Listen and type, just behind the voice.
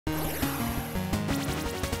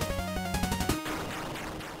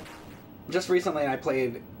just recently I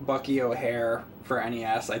played Bucky O'Hare for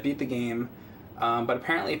NES. I beat the game, but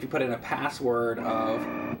apparently if you put in a password of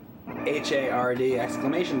HARD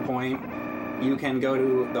exclamation point, you can go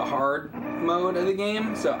to the hard mode of the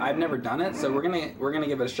game. So I've never done it, so we're gonna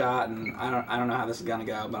give it a shot, and I don't know how this is gonna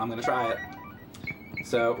go, but I'm gonna try it.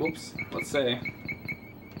 So oops, let's see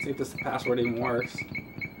if this password even works.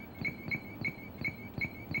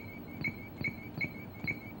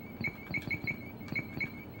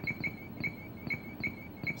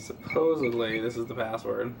 Supposedly this is the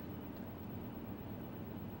password.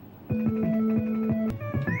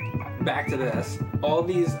 Back to this. All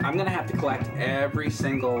these, I'm gonna have to collect every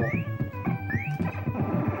single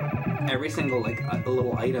like a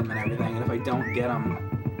little item and everything, and if I don't get them,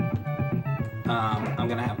 I'm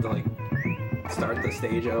gonna have to like start the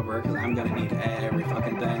stage over because I'm gonna need every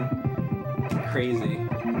fucking thing. Crazy.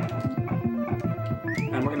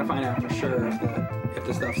 And we're gonna find out for sure if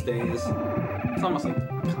the stuff stays. It's almost like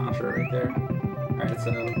Contra right there. Alright,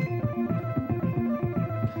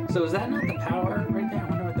 so is that not the power right there? I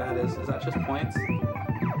wonder what that is. Is that just points?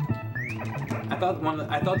 I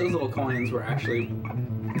thought those little coins were actually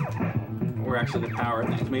the power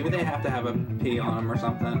things. Maybe they have to have a P on them or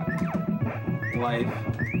something. Life.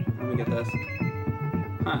 Let me get this.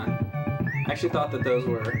 Huh. I actually thought that those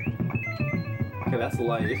were... Okay, that's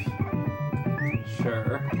life.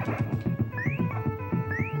 Sure. I'm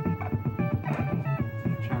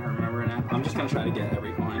trying to remember now. I'm just gonna try to get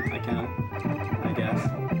every coin I can, I guess.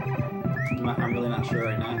 I'm really not sure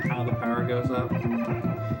right now how the power goes up.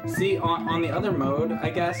 See, on the other mode, I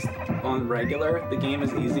guess, on regular, the game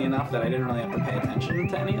is easy enough that I didn't really have to pay attention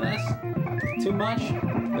to any of this too much.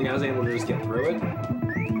 Like, I was able to just get through it.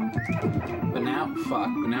 But now, fuck,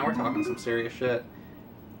 now we're talking some serious shit.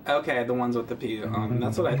 Okay, the ones with the P.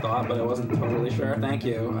 That's what I thought, but I wasn't totally sure. Thank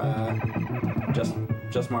you,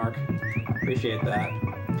 Just Mark. Appreciate that.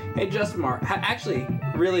 Hey, Just Mark. Actually,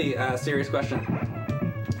 really serious question.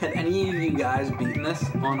 Have any of you guys beaten this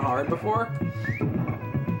on hard before?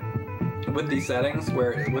 With these settings,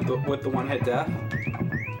 where with the one-hit death?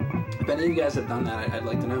 If any of you guys have done that, I'd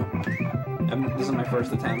like to know. This is my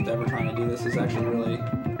first attempt ever trying to do this. It's actually really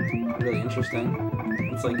interesting.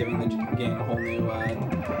 It's like giving the game a whole new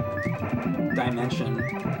dimension.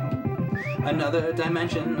 Another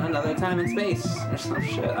dimension, another time and space, or some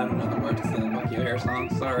shit. I don't know the words to the Bucky O'Hare song.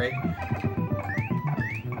 Sorry.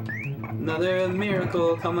 Another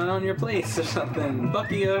miracle coming on your place, or something.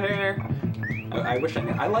 Bucky O'Hare. I wish I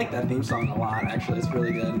knew. I like that theme song a lot. Actually, it's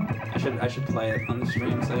really good. I should play it on the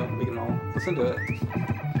stream so we can all listen to it.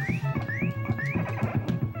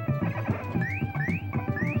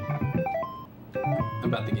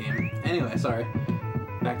 About the game. Anyway, sorry.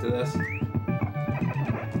 Back to this.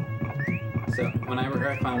 So, whenever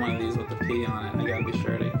I find one of these with the P on it, I gotta be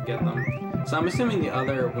sure to get them. So I'm assuming the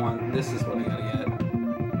other one, this is what I gotta get.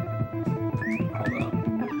 Hold up.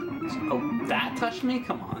 Oh, that touched me?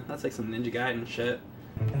 Come on. That's like some Ninja Gaiden shit.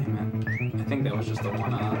 Hey, man. I think that was just the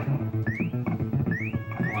one up.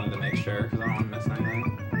 I wanted to make sure, because I don't want to miss anything.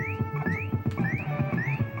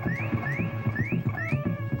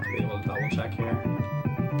 Be able to double check here.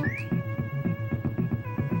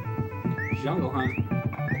 Jungle Hunt.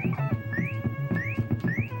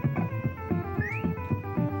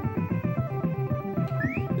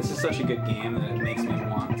 This is such a good game that it makes me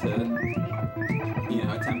want to, you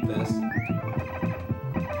know, attempt this.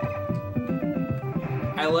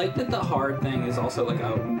 I like that the hard thing is also like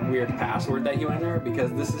a weird password that you enter,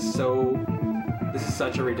 because this is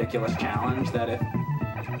such a ridiculous challenge that if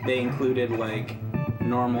they included like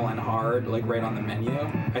normal and hard like right on the menu,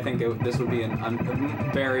 I think this would be a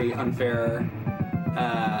very unfair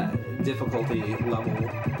difficulty level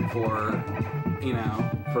for, you know,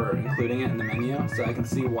 for including it in the menu. So I can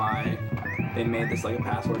see why they made this like a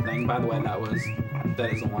password thing. By the way, that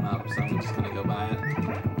is a 1-up, so I'm just gonna go by it.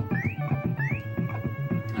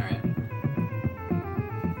 Alright.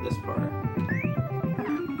 This part.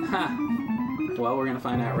 Ha! Well, we're gonna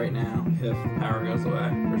find out right now if power goes away,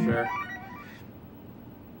 for sure.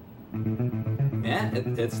 Yeah,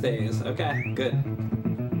 it stays. Okay, good.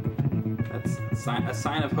 That's a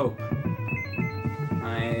sign of hope.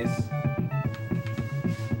 Nice.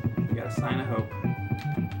 We got a sign of hope.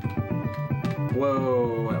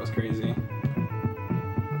 Whoa, that was crazy.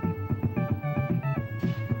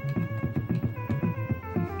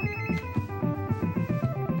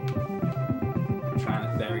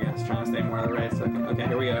 There we go. It's trying to stay more to the right. So okay,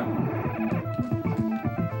 here we go.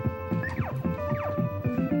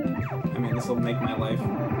 I mean, this will make my life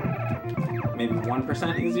maybe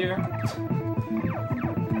 1% easier.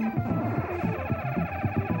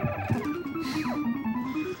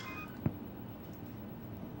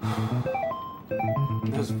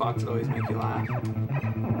 fucks always make you laugh.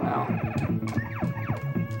 Well.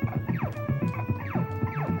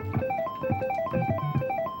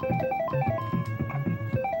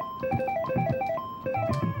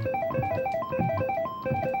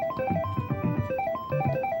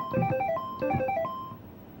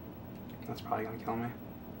 That's probably gonna kill me.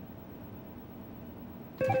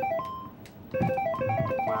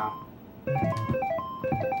 Wow.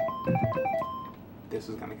 This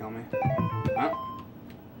is gonna kill me. Huh?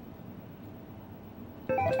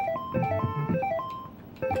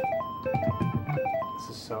 This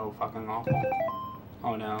is so fucking awful.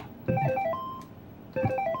 Oh no.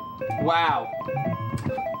 Wow.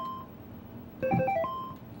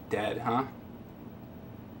 Dead, huh?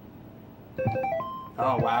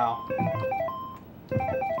 Oh wow.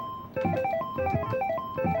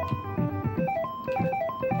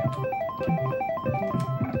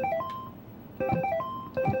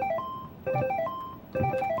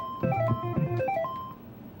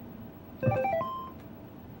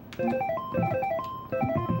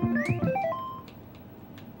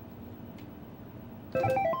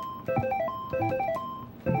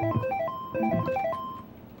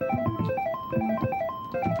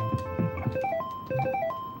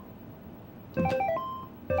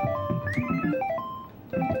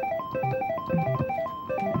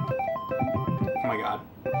 Oh my god.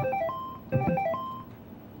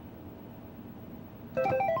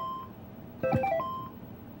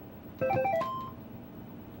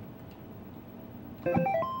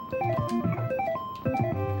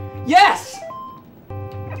 Yes!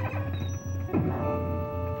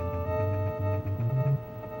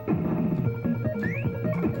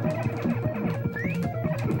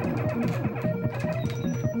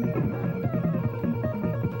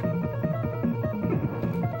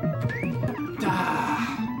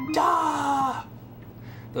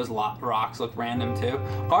 Those rocks look random too.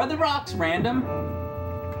 Are the rocks random?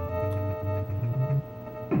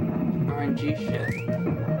 RNG shit.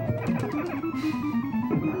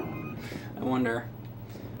 I wonder.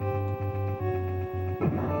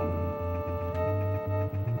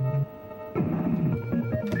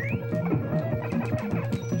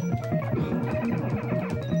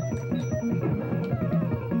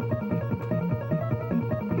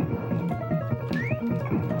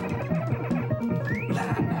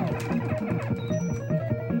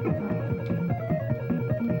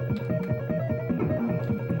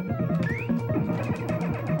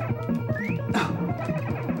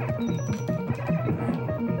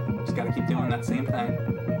 Just gotta keep doing that same thing.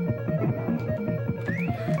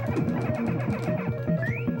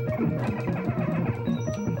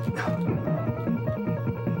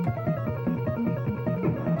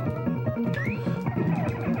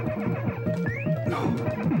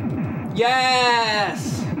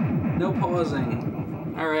 Yes! No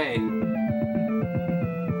pausing. Alright.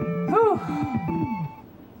 Whew.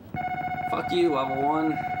 Fuck you, level 1.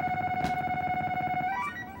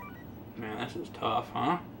 Man, this is tough,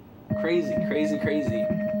 huh? Crazy, crazy, crazy.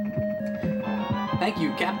 Thank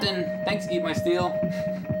you, Captain. Thanks, Eat My Steel.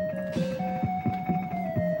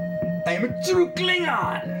 I am a true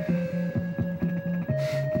Klingon!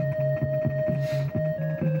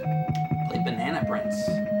 Play Banana Prince.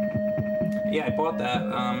 Yeah, I bought that.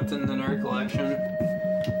 It's in the Nerd Collection.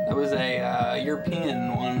 That was a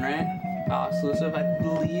European one, right? Exclusive, I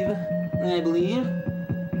believe.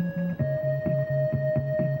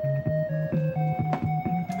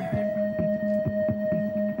 Alright.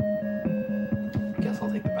 Guess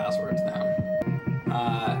I'll take the passwords down.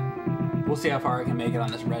 We'll see how far I can make it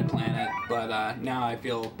on this red planet, but now I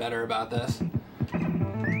feel better about this.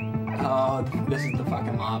 Oh, this is the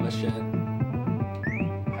fucking lava shit.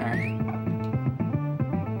 Alright.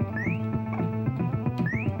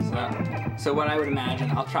 So what I would imagine,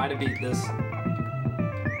 I'll try to beat this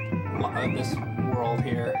world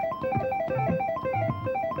here.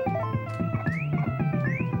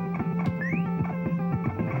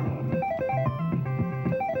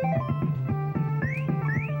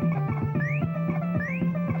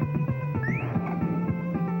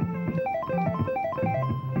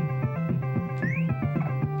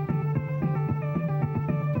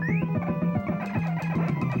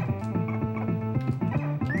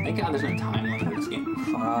 Thank God there's no time limit in this game.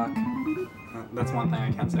 Fuck. That's one thing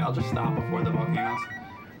I can say. I'll just stop before the volcanoes.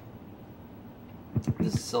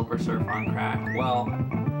 This is Silver Surfer on crack. Well,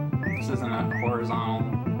 this isn't a horizontal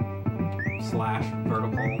 /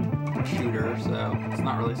 vertical shooter, so it's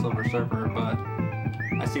not really Silver Surfer, but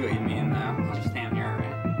I see what you mean though. I'll just stand here,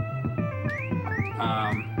 right?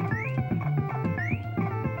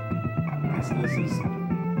 This is a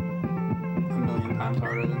million times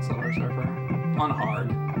harder than Silver Surfer. On hard.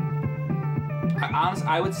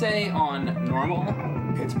 I would say on normal,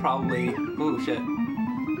 it's probably... Ooh, shit.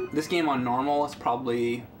 This game on normal is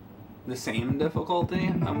probably the same difficulty,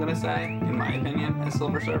 I'm gonna say, in my opinion, as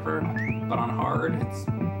Silver Surfer. But on hard, it's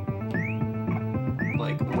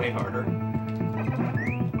like way harder.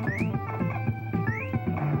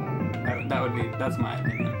 That's my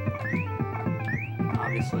opinion.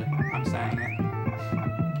 Obviously, I'm saying it.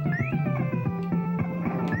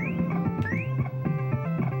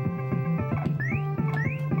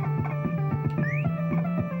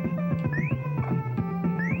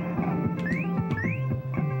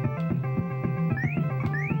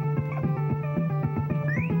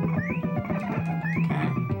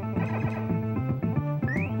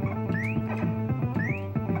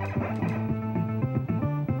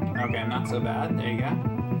 Okay, not so bad. There you go.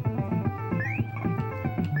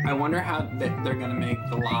 I wonder how they're gonna make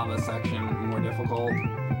the lava section more difficult.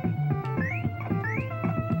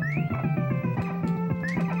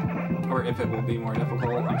 Or if it will be more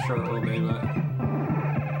difficult. I'm sure it will be, but...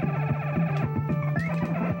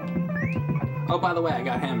 Oh, by the way, I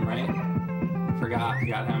got him, right? Forgot I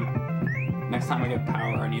got him. Next time I get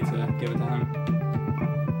power, I need to give it to him.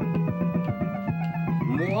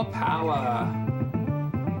 More power!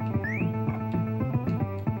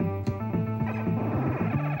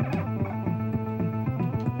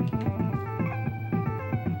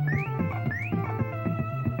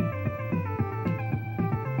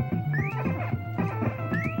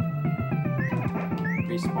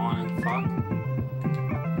 Respawning, fuck.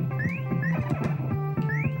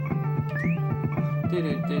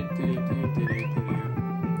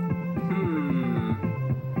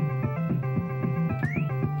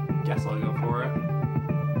 Guess I'll go for it.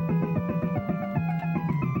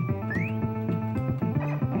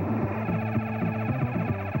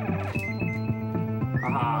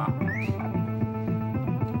 Haha.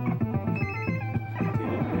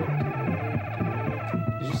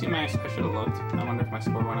 Did you see my... I should have looked. I wonder if my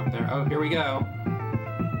score went up there. Oh, here we go.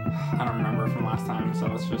 I don't remember from last time, so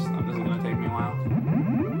it's just... This is going to take me a while.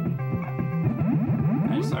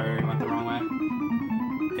 Sorry, I went the wrong way.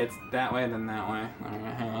 It's that way, then that way.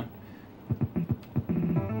 Alright, hang on.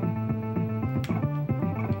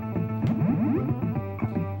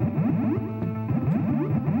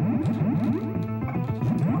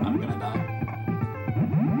 I'm gonna die.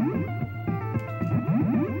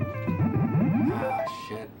 Ah,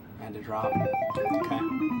 shit. I had to drop. Okay.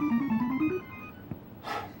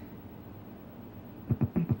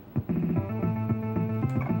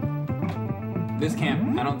 This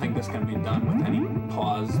can't, I don't think this can be done with any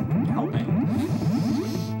pause helping.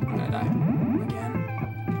 I'm gonna die again.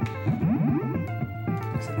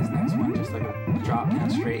 So this next one, just like a drop down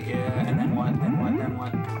straight, yeah, and then what, then what, then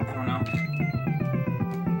what? I don't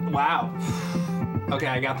know. Wow. Okay,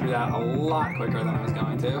 I got through that a lot quicker than I was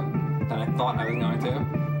going to, than I thought I was going to.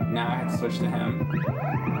 Now I have to switch to him.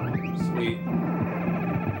 Sweet.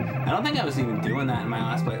 I don't think I was even doing that in my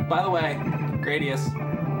last play. By the way, Gradius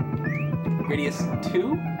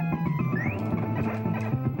 2?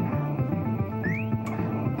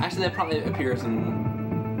 Actually, that probably appears in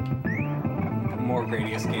more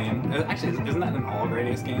Gradius games. Actually, isn't that in all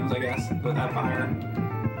Gradius games, I guess, with that fire?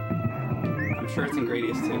 I'm sure it's in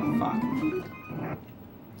Gradius 2. Fuck.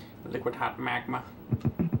 Liquid hot magma.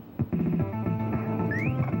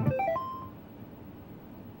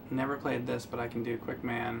 Never played this, but I can do Quick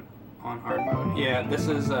Man on hard mode. Yeah, this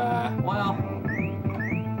is, well...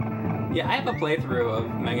 Yeah, I have a playthrough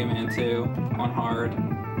of Mega Man 2 on hard.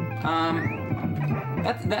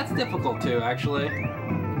 That's difficult too, actually.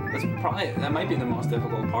 That might be the most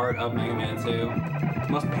difficult part of Mega Man 2. The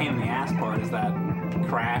most pain in the ass part is that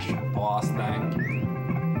crash boss thing.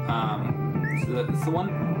 So it's the one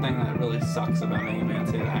thing that really sucks about Mega Man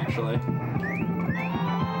 2, actually.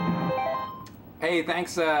 Hey,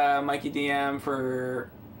 thanks, Mikey DM,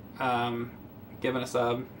 for giving a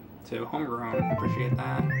sub to Homegrown. Appreciate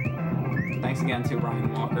that. Thanks again to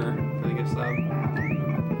Brian Walker for the gift sub.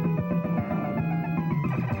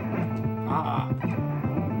 Ah.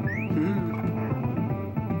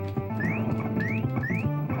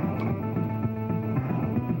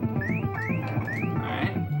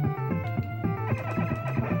 Alright.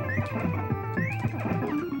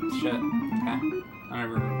 Shit. Okay. I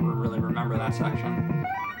don't really remember that section.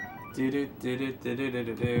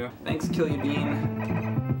 Do-do-do-do-do-do-do-do. Thanks, Kill You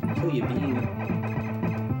Bean. Kill You Bean.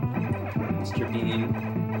 Mr. Bean.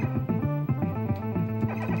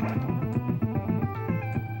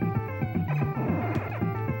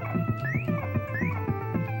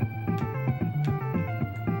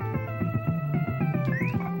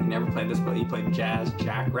 You never played this, but you played Jazz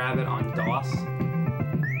Jackrabbit on DOS.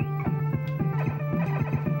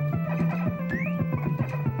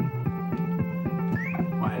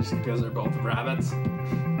 just because they're both rabbits.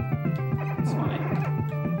 It's funny.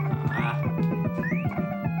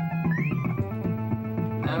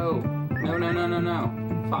 No. No, no, no, no, no.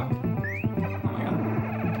 Fuck. Oh my god.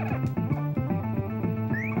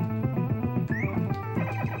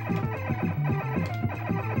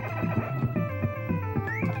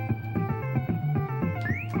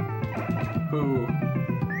 Ooh.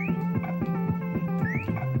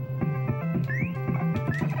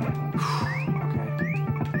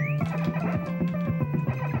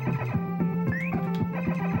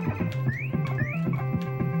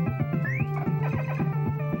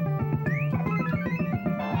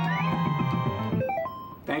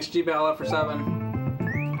 Thanks, G Bella, for 7.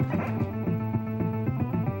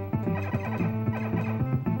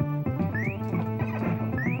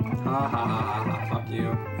 Ha ha ha ha ha. Fuck you,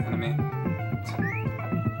 enemy.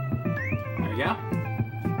 There we go.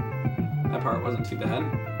 That part wasn't too bad.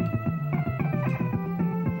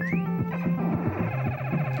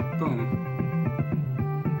 Boom.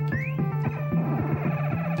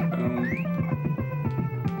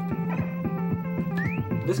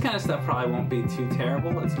 This kind of stuff probably won't be too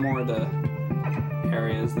terrible. It's more the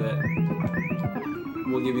areas that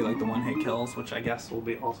will give you like the one-hit kills, which I guess will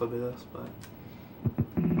be also be this, but.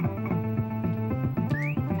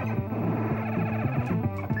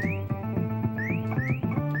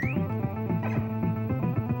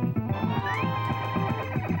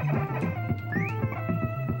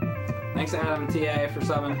 Thanks Adam and TA for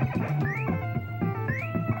 7.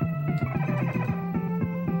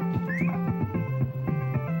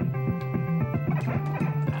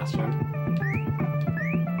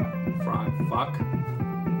 Fuck.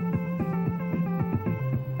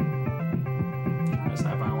 I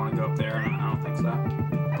decide if I want to go up there or not. I don't think so.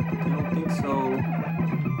 I don't think so.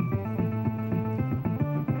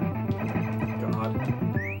 God.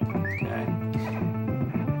 Okay.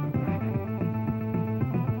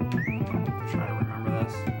 Try to remember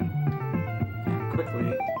this. And quickly.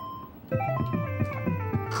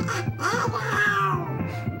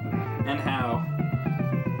 And how?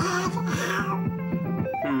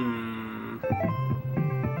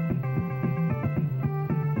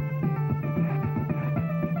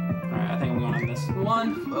 One.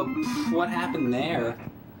 Oh, what happened there?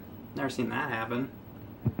 Never seen that happen.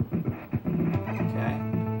 Okay.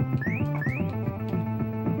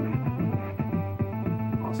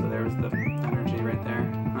 Also, there's the energy right there.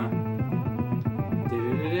 Huh.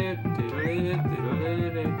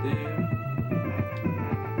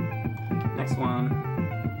 Next one.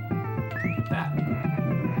 That.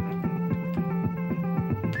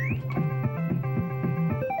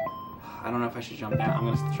 I don't know if I should jump down. I'm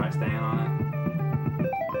gonna try staying on it.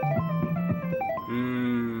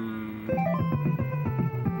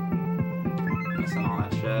 Missing all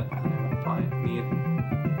that shit. I will probably need.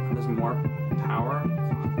 There's more power.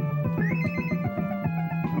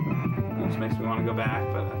 Almost makes me want to go back,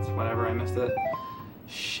 but that's whatever. I missed it.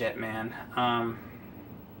 Shit, man.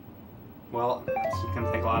 Well, it's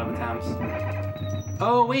gonna take a lot of attempts.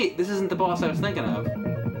 Oh wait, this isn't the boss I was thinking of.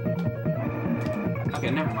 Okay,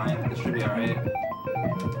 never mind. This should be alright.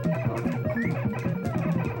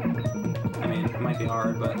 I mean, it might be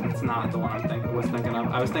hard, but it's not the one I was thinking of.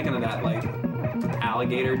 I was thinking of that, like,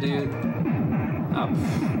 alligator dude. Oh,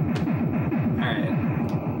 alright.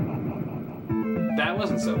 That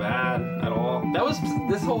wasn't so bad at all. That was,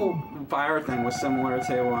 this whole fire thing was similar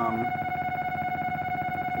to,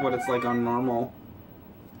 what it's like on normal.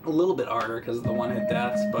 A little bit harder because of the one-hit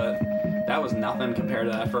deaths, but that was nothing compared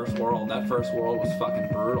to that first world. That first world was fucking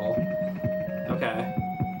brutal. Okay.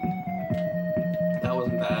 That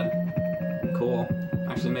wasn't bad. Cool.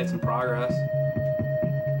 Actually made some progress.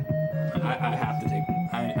 I have to take...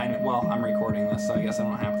 well, I'm recording this, so I guess I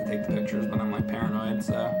don't have to take the pictures, but I'm like paranoid,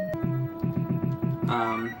 so...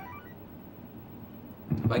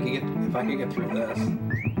 If I could get through this,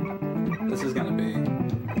 this is gonna be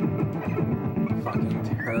fucking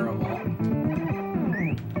terrible.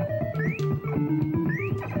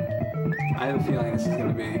 I have a feeling this is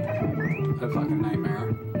gonna be a fucking nightmare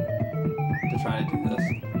to try to do this.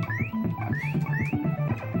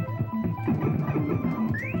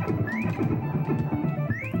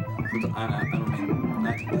 I don't mean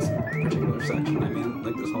not this particular section. I mean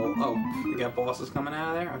like this whole. Oh, we got bosses coming out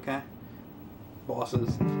of there. Okay,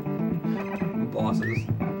 bosses,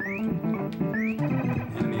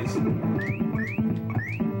 enemies.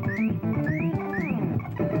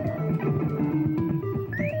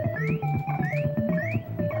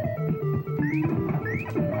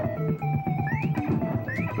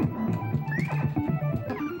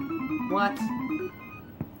 What?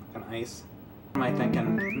 An ice. What am I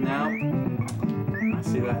thinking? No. I I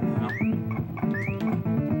see that now.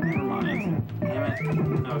 Never mind. Damn it.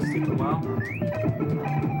 That was stupid well.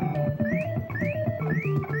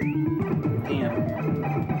 Damn.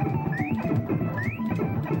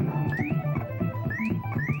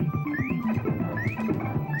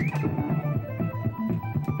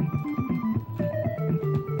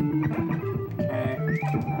 Okay.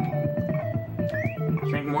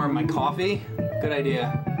 Drink more of my coffee? Good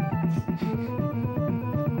idea.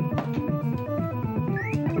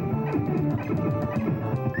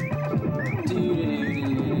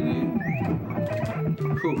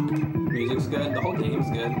 Music's good. The whole game's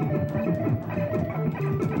good.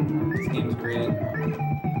 This game's great. I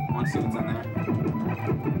want to see what's in there.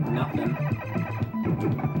 Nothing.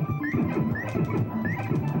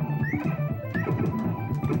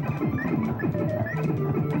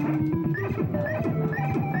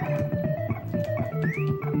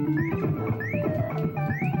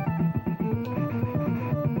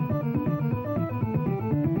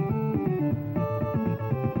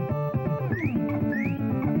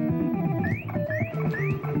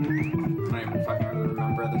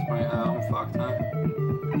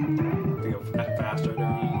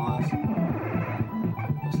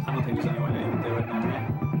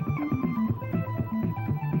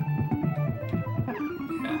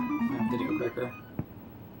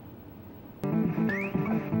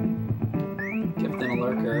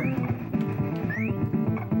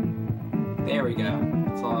 There we go.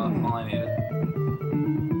 That's all I needed.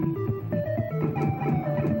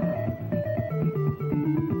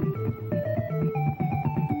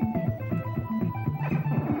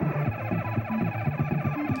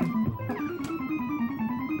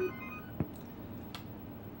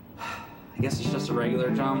 I guess it's just a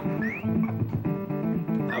regular jump.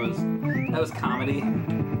 That was comedy.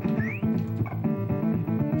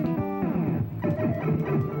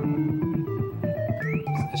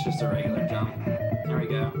 It's just a regular jump. There we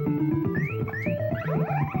go.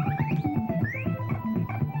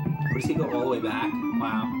 Or does he go all the way back?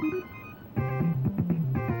 Wow.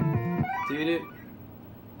 Dude.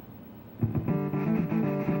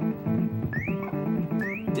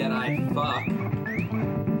 Deadeye fuck.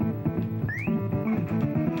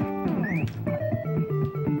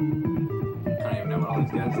 I don't even know what all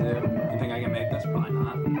these guys do. You think I can make this? Probably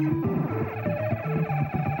not.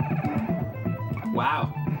 Wow.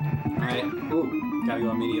 Alright. Ooh. Gotta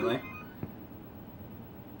go immediately.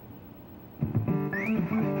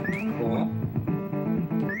 Cool.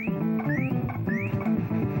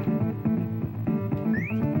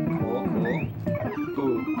 Cool, cool.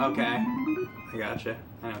 Ooh, okay. I gotcha.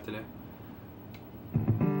 I know what to do.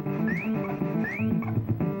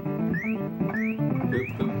 Boop,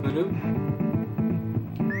 boop, boop, boop.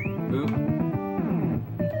 Boop.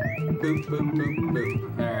 Boop, boop, boop, boop.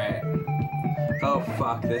 Alright. Oh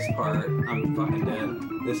fuck, this part. I'm fucking dead.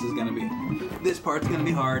 This part's gonna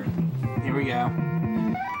be hard. Here we go.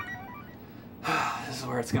 This is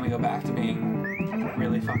where it's gonna go back to being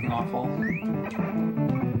really fucking awful.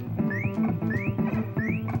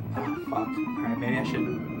 Oh fuck. Alright, maybe I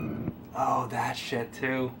should... Oh, that shit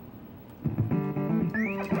too.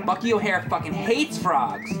 Bucky O'Hare fucking hates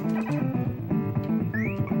frogs!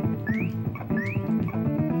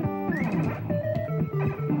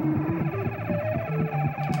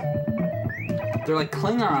 They're like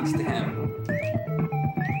Klingons to him.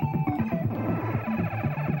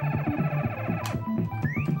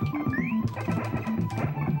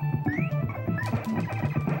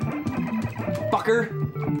 Fucker!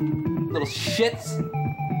 Little shits!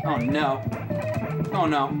 Oh no. Oh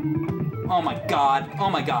no. Oh my god. Oh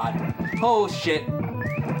my god. Oh shit.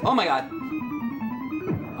 Oh my god.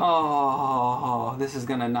 Oh, this is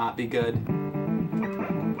gonna not be good.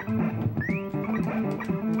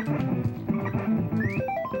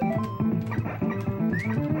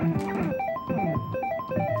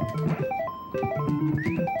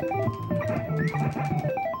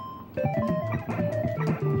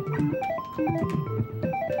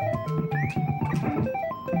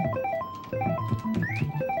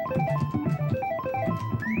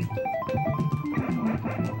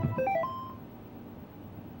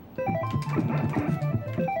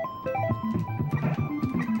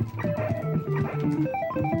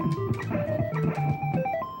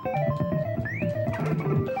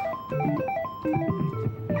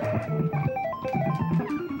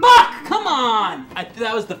 Fuck! Come on!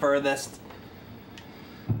 That was the furthest.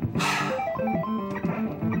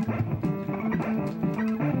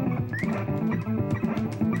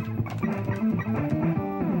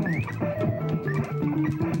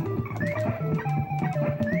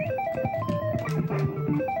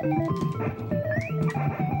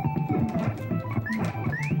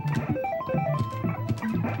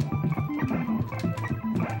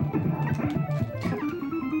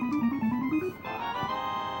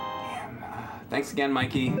 Thanks again,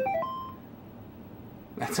 Mikey.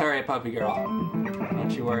 That's alright, puppy girl. Don't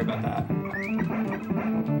you worry about that.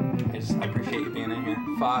 I appreciate you being in here.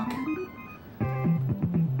 Fuck.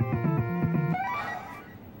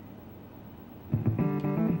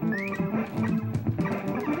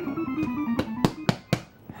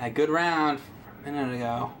 Had a good round a minute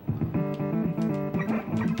ago.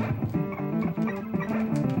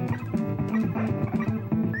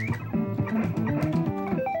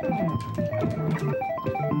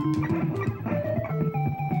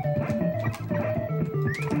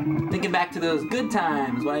 Thinking back to those good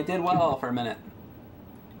times when I did well for a minute.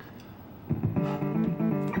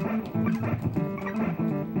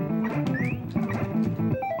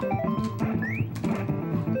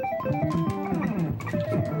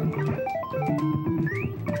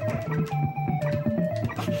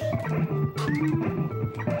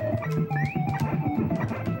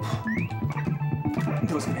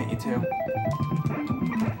 That was gonna hit you too.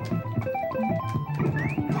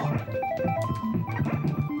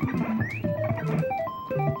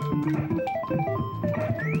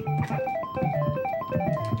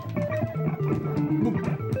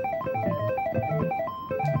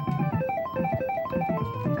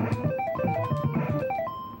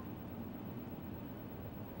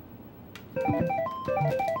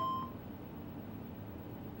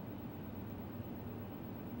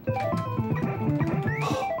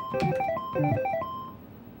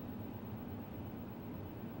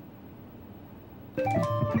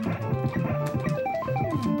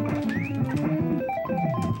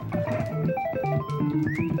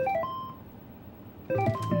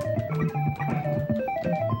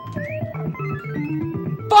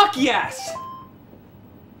 Fuck yes!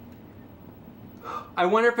 I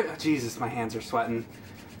wonder if it... Oh, Jesus, my hands are sweating.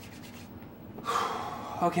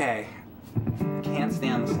 Okay. Can't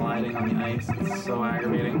stand the sliding on the ice. It's so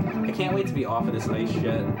aggravating. I can't wait to be off of this ice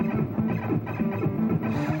shit.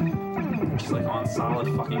 Just like on solid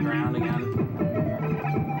fucking ground again.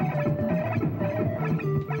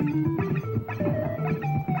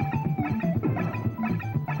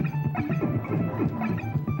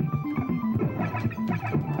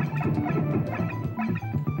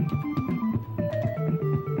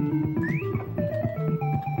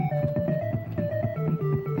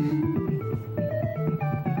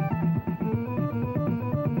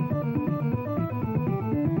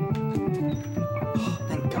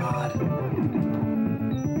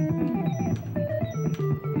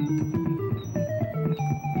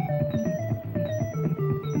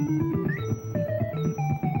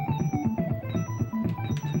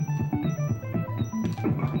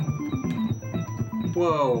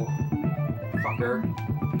 Whoa, fucker.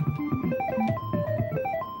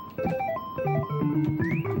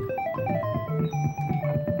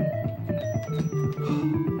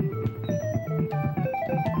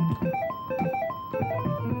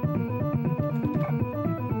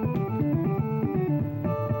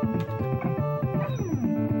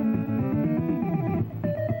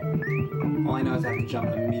 All I know is I have to jump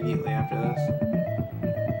immediately after this.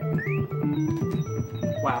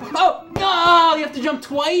 Wow. Oh! No! You have to jump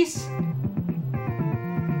twice?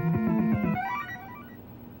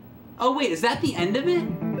 Oh wait, is that the end of it?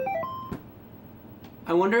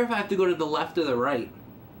 I wonder if I have to go to the left or the right.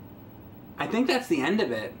 I think that's the end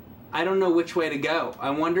of it. I don't know which way to go. I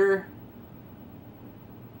wonder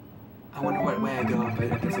what way I go if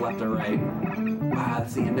it's left or right. Wow,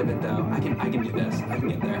 that's the end of it though. I can do this. I can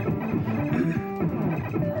get there.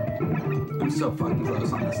 I'm so fucking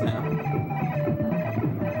close on this now.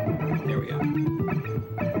 There we go.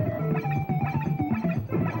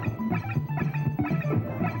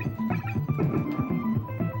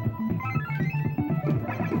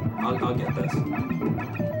 I'll get this.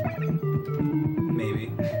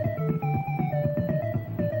 Maybe.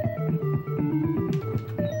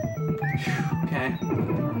 Okay.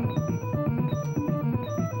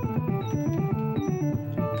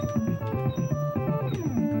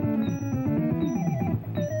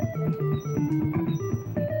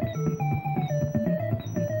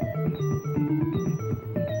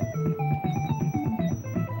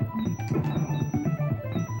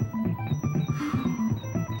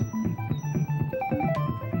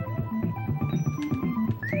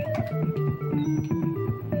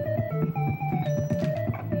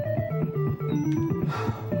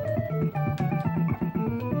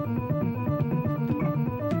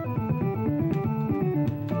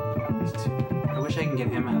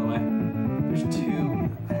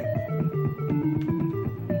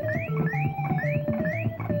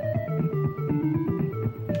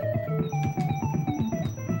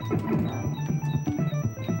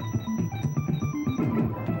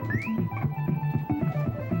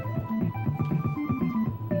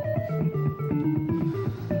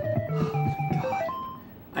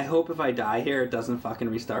 I hope if I die here, it doesn't fucking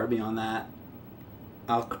restart me on that.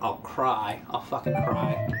 I'll cry. I'll fucking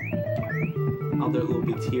cry. There will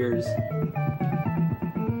be tears.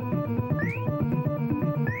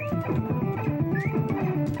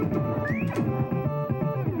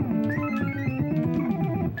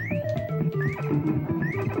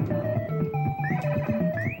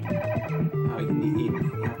 Oh, you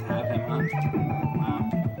have to have him, huh? Wow.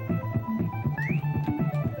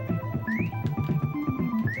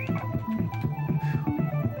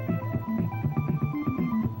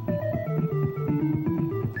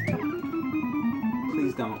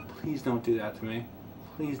 Please don't do that to me.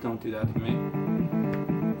 Please don't do that to me.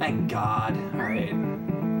 Thank God. Alright.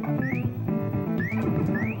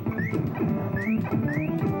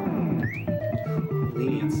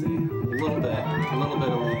 Leniency. A little bit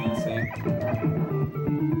of leniency.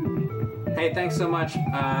 Hey, thanks so much.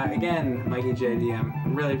 Again, Mikey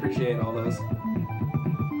JDM. Really appreciate all those.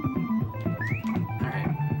 Alright.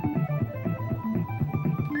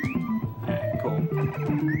 Alright, cool.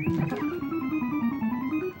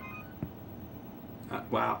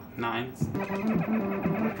 Wow, 9s.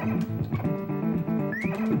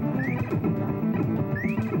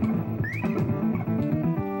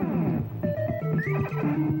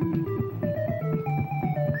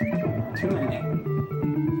 Too many.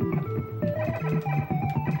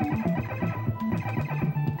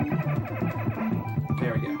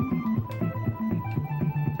 There we go.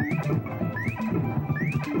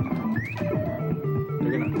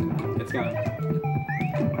 It's gonna be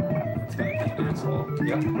an asshole.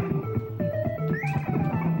 Yep. How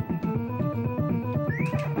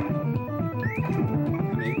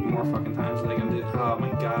many more fucking times are they gonna do? Oh my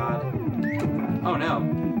god. Oh no.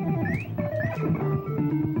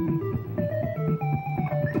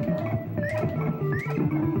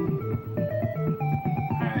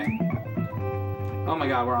 Alright. Oh my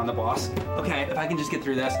god, we're on the boss. Okay, if I can just get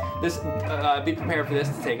through this. Be prepared for this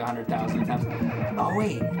to take 100,000 attempts. Oh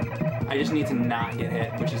wait. I just need to not get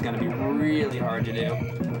hit, which is going to be really hard to do.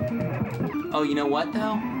 Oh, you know what,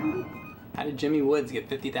 though? How did Jimmy Woods get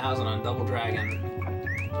 50,000 on Double Dragon?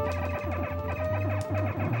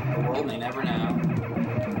 The world may never know.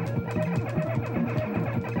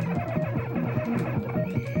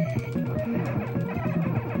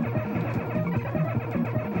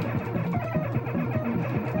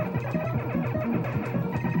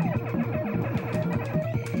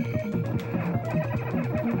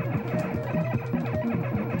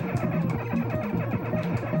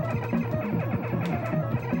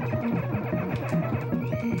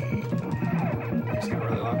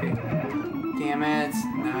 Damn it.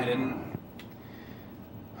 No, I didn't.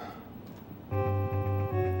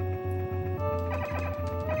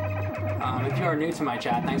 If you are new to my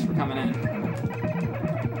chat, thanks for coming in.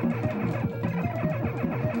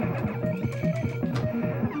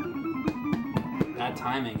 That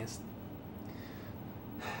timing is...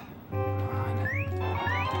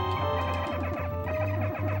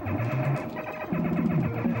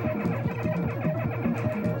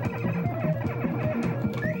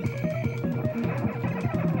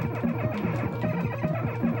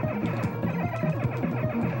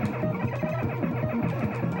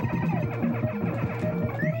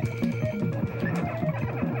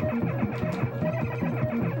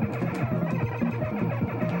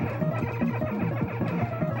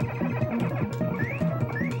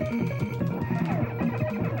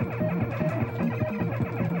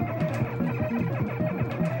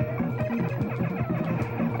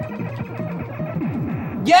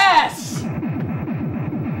 Yes!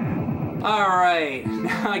 Alright,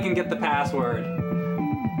 now I can get the password.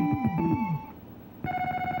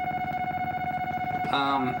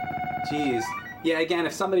 Jeez. Yeah, again,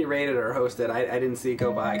 if somebody rated or hosted, I didn't see it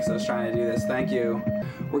go by because I was trying to do this. Thank you.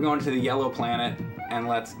 We're going to the yellow planet, and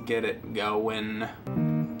let's get it going.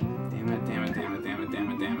 Damn it, damn it, damn it, damn it,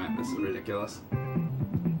 damn it, damn it. This is ridiculous.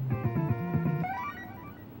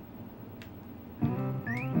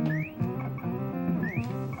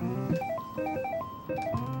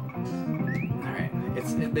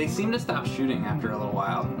 They seem to stop shooting after a little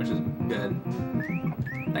while, which is good.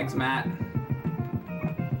 Thanks, Matt.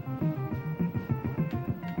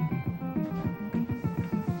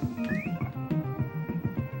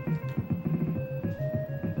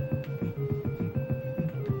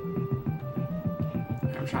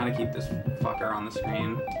 I'm trying to keep this fucker on the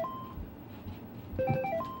screen.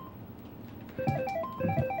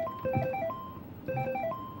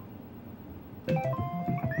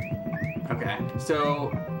 Okay,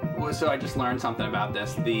 so I just learned something about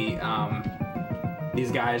this.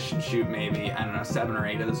 These guys shoot maybe, I don't know, 7 or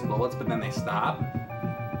 8 of those bullets, but then they stop.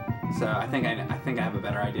 So I think I have a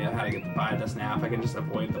better idea of how to get by this now. If I can just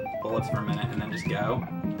avoid the bullets for a minute and then just go.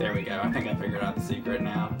 There we go. I think I figured out the secret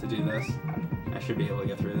now to do this. I should be able to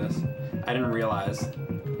get through this. I didn't realize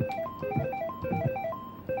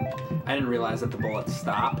that the bullets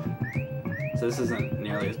stop. So this isn't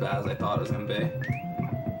nearly as bad as I thought it was going to be.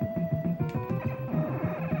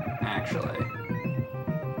 Actually.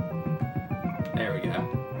 There we go.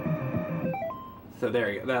 So there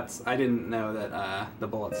you go. I didn't know that the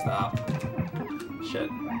bullets stopped. Shit.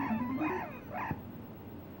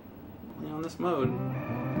 Only on this mode.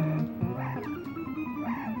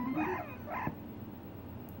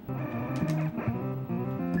 I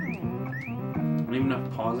don't even know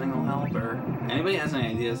if pausing will help, or anybody has any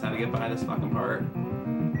ideas how to get by this fucking part.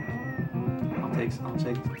 I'll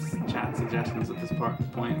take chat suggestions at this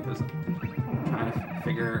point because I'm trying to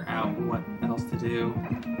figure out what else to do.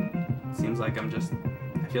 It seems like I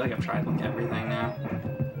feel like I've tried like everything now.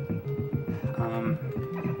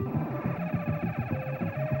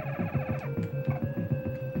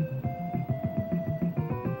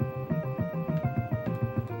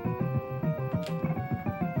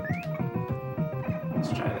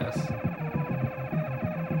 Let's try this.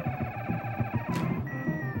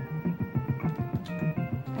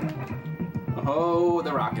 Oh,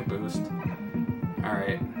 the rocket boost.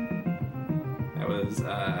 Alright. That was,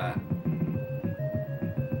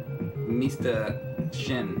 Mr.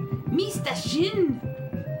 Shin. Mr. Shin!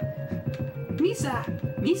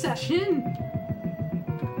 Misa Shin!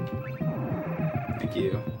 Thank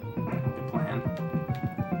you. Good plan.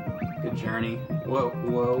 Good journey. Whoa,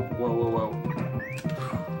 whoa, whoa, whoa, whoa.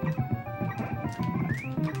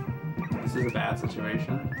 This is a bad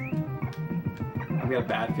situation. I've got a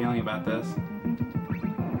bad feeling about this.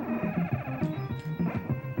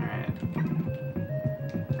 Alright.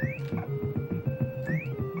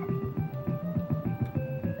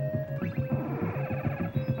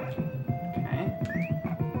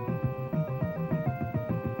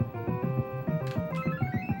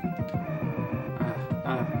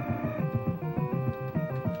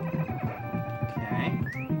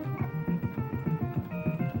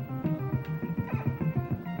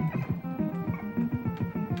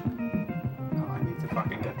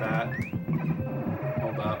 Fucking get that.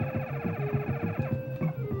 Hold up.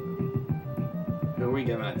 Who are we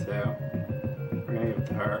giving it to? We're gonna give it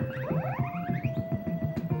to her.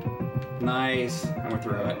 Nice. And we're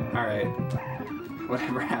through it. Alright.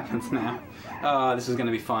 Whatever happens now. Oh, this is gonna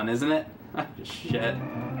be fun, isn't it? Shit.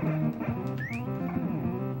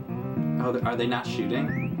 Oh, are they not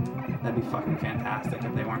shooting? That'd be fucking fantastic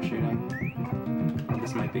if they weren't shooting. Oh,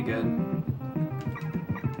 this might be good.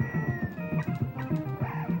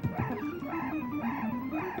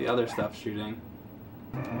 The other stuff shooting.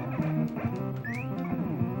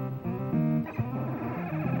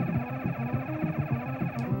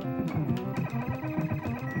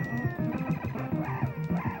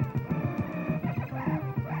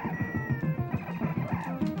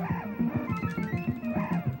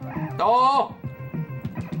 Oh!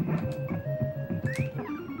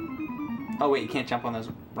 Oh wait, you can't jump on those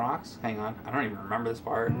rocks? Hang on, I don't even remember this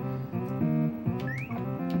part.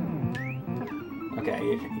 Okay,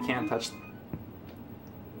 you can't touch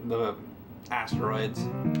the asteroids.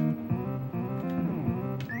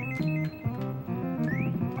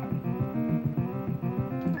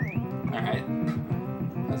 Alright.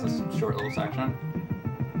 That's a short little section.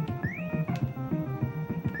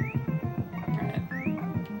 Alright.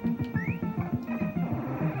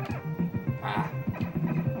 Ah.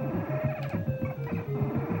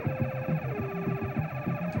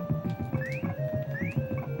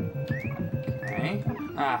 Okay.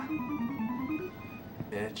 Ah.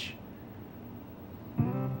 Bitch.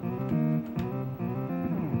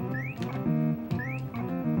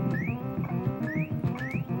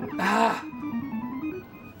 Ah!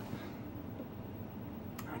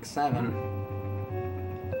 Like 7.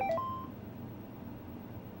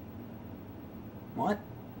 What?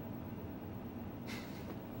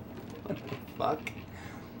 What the fuck?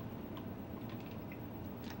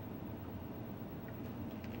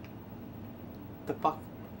 The fuck?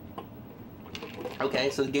 Okay,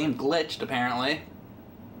 so the game glitched apparently.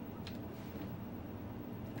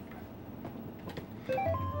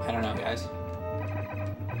 I don't know, guys.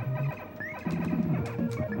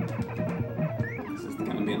 This is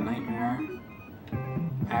gonna be a nightmare. I'm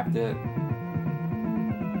gonna have to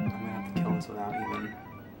kill this without even...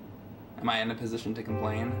 Am I in a position to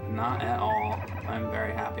complain? Not at all. I'm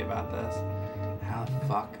very happy about this. How the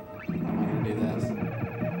fuck am I gonna do this?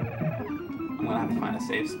 I'm gonna have to find a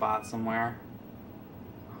safe spot somewhere.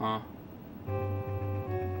 Huh.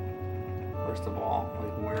 first of all,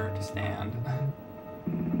 like where to stand.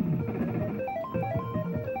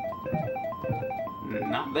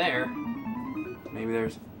 Not there. Maybe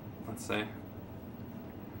there's, let's see.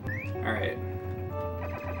 Alright.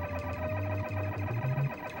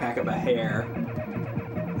 Pack up a hair.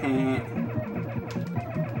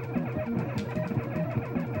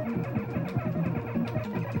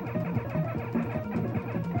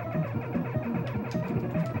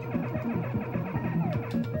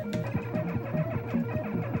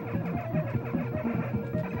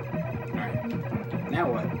 Now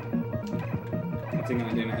what? What's he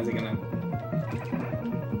gonna do now? Is he gonna...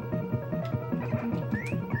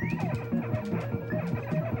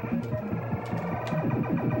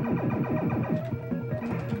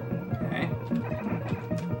 Okay.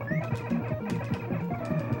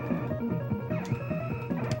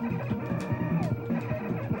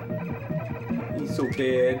 He's so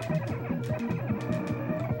dead.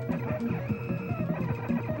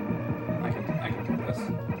 I can do this.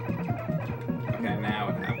 Okay, now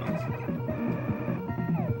it happens.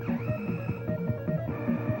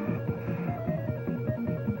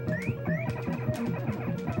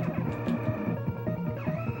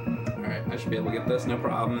 Alright, I should be able to get this, no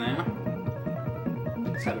problem now.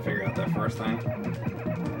 Just had to figure out that first thing.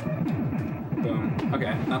 Boom.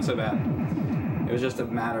 Okay, not so bad. It was just a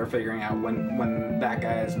matter of figuring out when that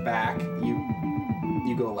guy is back,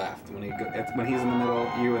 you go left. When he's in the middle,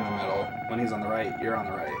 you in the middle. When he's on the right, you're on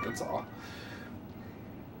the right. That's all.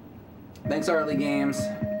 Thanks, Early Games.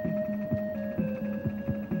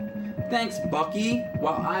 Thanks, Bucky.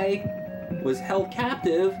 While I was held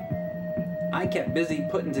captive, I kept busy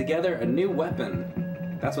putting together a new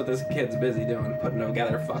weapon. That's what this kid's busy doing, putting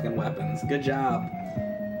together fucking weapons. Good job,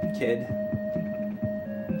 kid.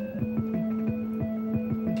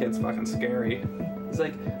 Kid's fucking scary. He's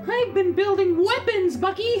like, I've been building weapons,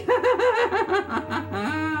 Bucky!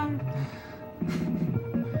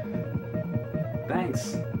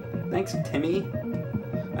 Thanks. Thanks, Timmy.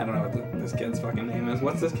 I don't know what this kid's fucking name is.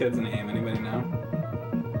 What's this kid's name? Anybody know?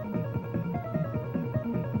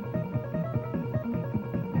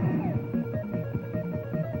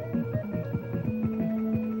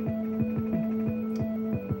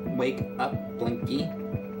 Wake up, Blinky.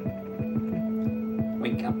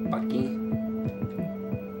 Wake up, Bucky.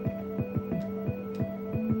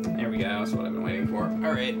 There we go. That's what I've been waiting for.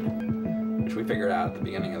 Alright. Which we figured out at the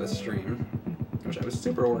beginning of the stream. Which I was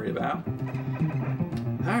super worried about.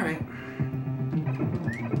 Alright.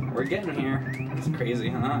 We're getting here. It's crazy,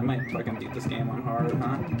 huh? I might fucking beat this game on hard,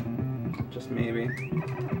 huh? Just maybe.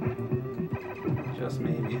 Just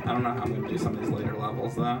maybe. I don't know how I'm gonna do some of these later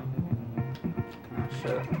levels, though. Oh,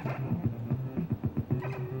 shit.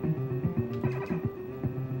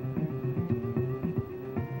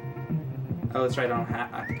 Oh, that's right, I don't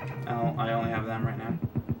have... I only have them right now.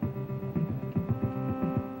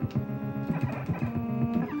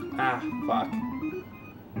 Ah, fuck.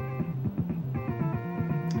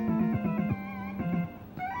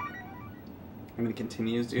 How many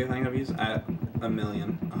continues do you think I've used? A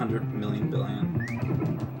million. 100 million billion.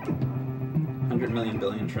 100 million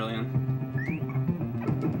billion trillion.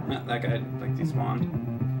 Ah, that guy, like, despawned.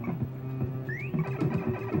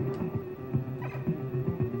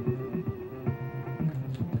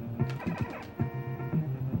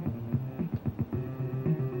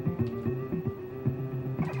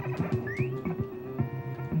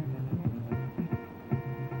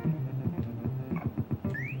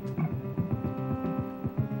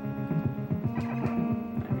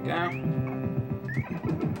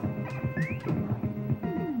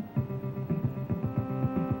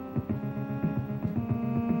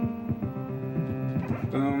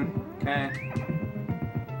 Boom. Okay.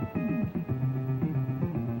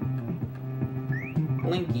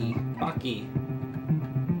 Blinky. Bucky.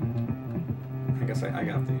 I guess I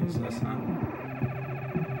got to use this, huh?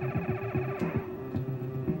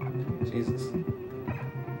 Jesus.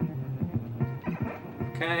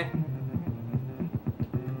 Okay.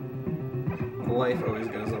 The life always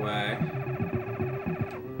goes away.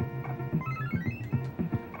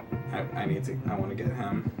 I want to get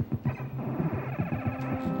him.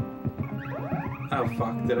 Oh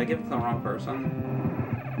fuck, did I give it to the wrong person?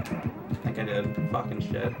 I think I did. Fucking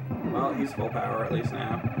shit. Well, he's full power at least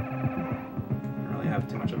now. Don't really have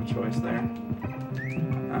too much of a choice there.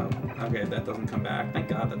 Oh, okay, that doesn't come back. Thank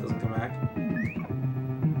God that doesn't come back.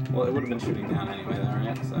 Well, it would have been shooting down anyway though,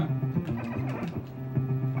 right? So...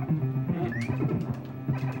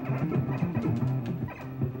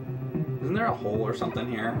 Isn't there a hole or something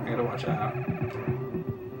here? I gotta watch out.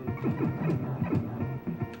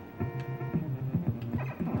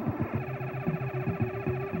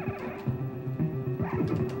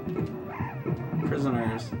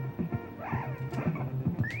 prisoners.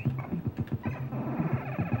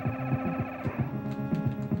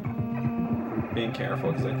 I'm being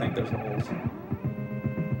careful because I think there's holes.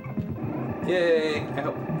 Yay! I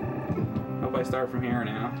hope I start from here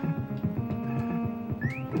now.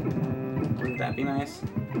 Wouldn't that be nice?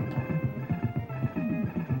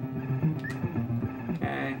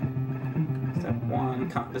 Okay. Step 1.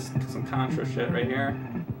 This is some Contra shit right here.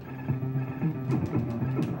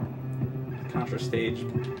 Contra stage.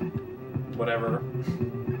 Whatever.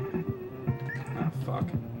 Oh, fuck.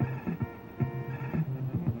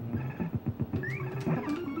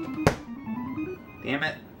 Damn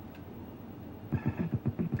it.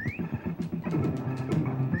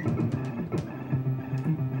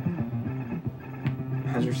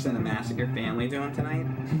 How's your Cinemassacre family doing tonight?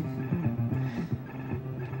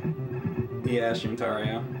 Yeah,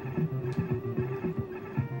 Shimtario.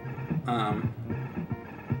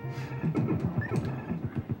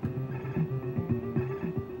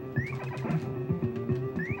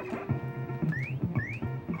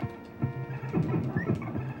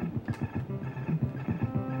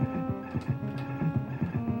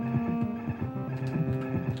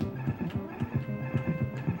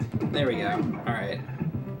 There we go. All right.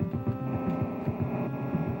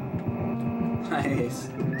 Nice.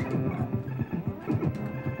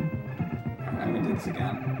 Alright, let me do this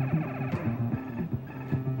again.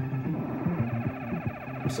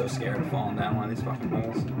 I'm so scared of falling down one of these fucking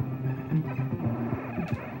holes.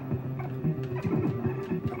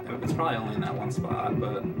 It's probably only in that one spot,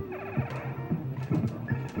 but...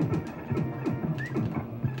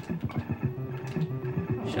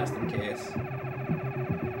 just in case.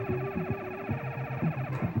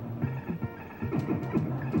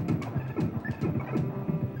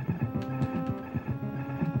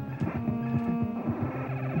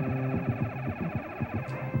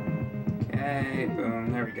 Okay,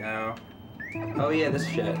 boom, there we go. Oh yeah, this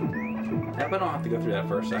shit. I hope I don't have to go through that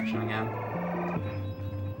first section again.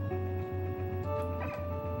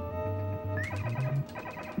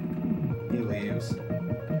 He leaves.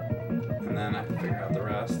 And then I have to figure out the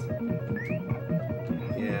rest.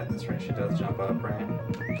 Yeah, that's right, she does jump up, right?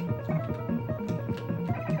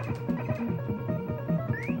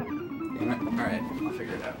 Damn it. Alright, I'll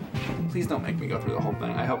figure it out. Please don't make me go through the whole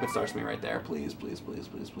thing. I hope it starts me right there. Please, please, please,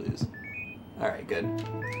 please, please. Alright, good.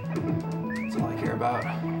 That's all I care about.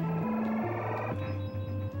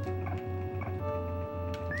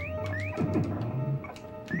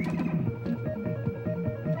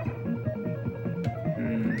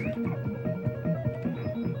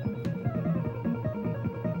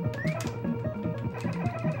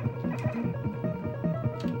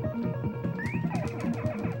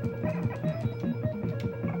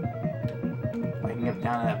 If I can get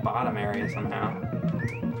down to that bottom area somehow.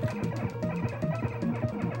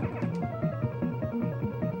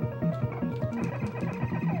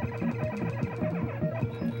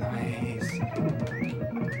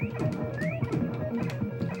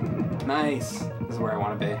 Nice. This is where I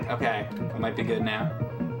want to be. Okay, I might be good now.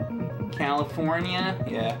 California?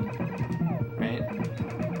 Yeah. Right?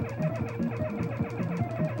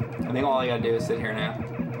 I think all I gotta do is sit here now.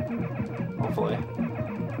 Hopefully.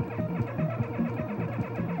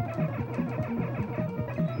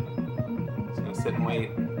 Just gonna sit and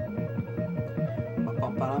wait.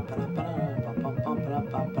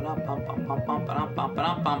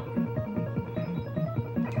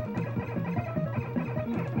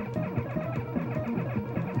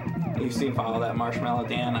 You've seen Follow That Marshmallow,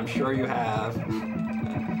 Dan. I'm sure you have.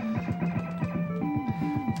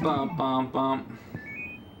 Bump, bump, bump.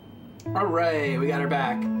 Alright, we got her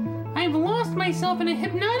back. I've lost myself in a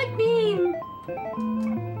hypnotic beam.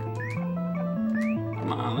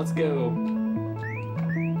 Come on, let's go.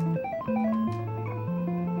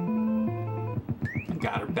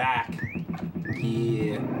 Got her back.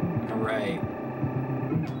 Yeah. Alright.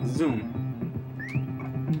 Zoom.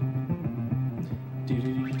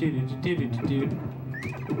 This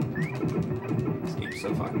game's so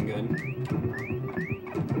fucking good.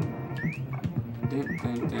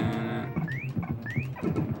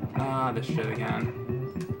 Ah, this shit again.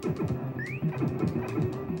 I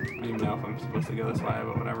don't even know if I'm supposed to go this way,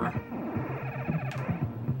 but whatever.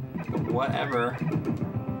 But whatever.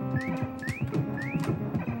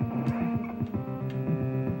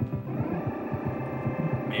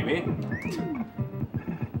 Maybe.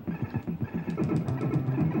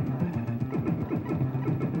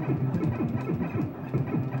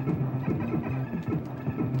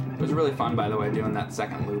 It was really fun, by the way, doing that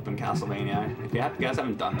second loop in Castlevania. If you guys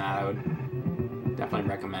haven't done that, I would definitely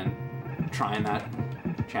recommend trying that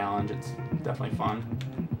challenge. It's definitely fun.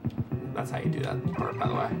 That's how you do that part, by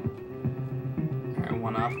the way. Alright,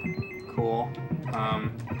 1 up. Cool.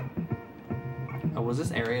 Oh, was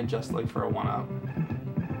this area just like for a 1 up?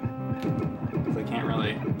 Because I can't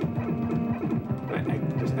really... Do I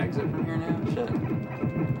just exit from here now? Shit.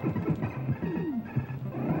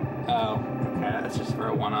 Oh, okay, that's just for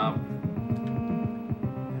a 1 up.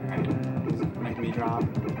 Alright, does it make me drop?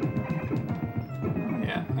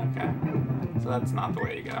 Yeah, okay. So that's not the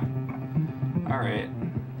way to go. Alright,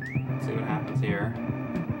 let's see what happens here.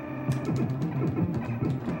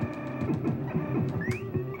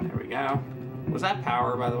 There we go. Was that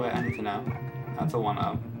power, by the way? I need to know. That's a 1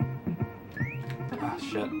 up. Ah,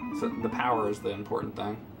 shit. So the power is the important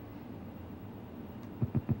thing.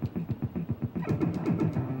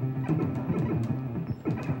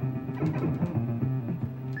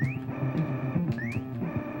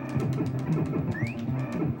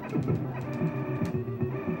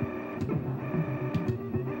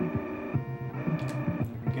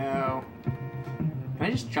 There we go. Can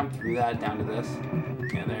I just jump through that down to this?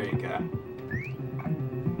 Yeah, there you go.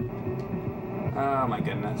 Oh my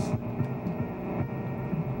goodness.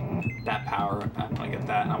 That power, I want to get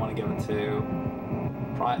that, and I want to give it to...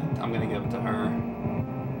 I'm going to give it to her.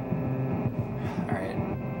 Alright.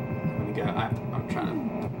 I'm going to go... I'm trying to...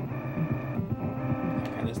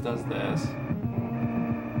 Okay, this does this.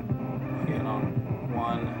 Get on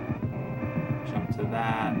 1. Jump to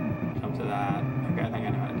that. Jump to that. Okay, I think I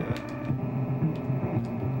know how to do it.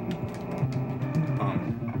 Boom.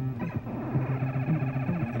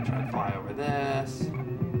 And try to fly over this.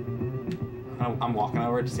 I'm walking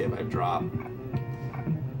over to see if I drop.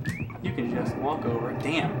 You can just walk over.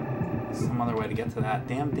 Damn. There's some other way to get to that.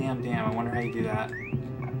 Damn. I wonder how you do that.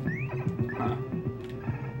 Huh.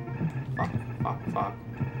 Fuck.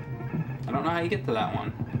 I don't know how you get to that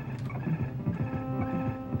one.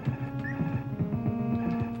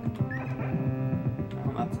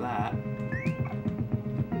 Well, that's that.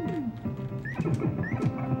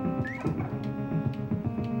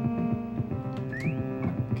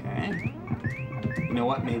 You know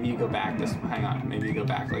what? Maybe you go back this... Hang on. Maybe you go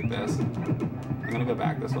back like this. I'm gonna go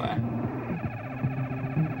back this way.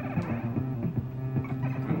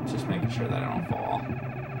 I'm just making sure that I don't fall.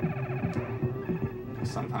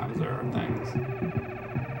 Sometimes there are things.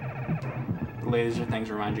 The laser things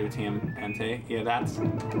remind you of TMNT. Yeah, that's... I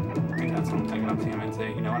think that's what I'm thinking of,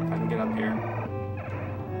 TMNT. You know what? If I can get up here...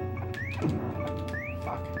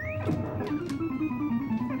 Fuck.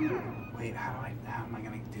 Wait, how am I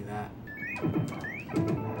gonna do that?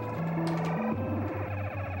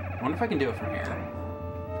 I wonder if I can do it from here.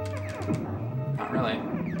 Not really.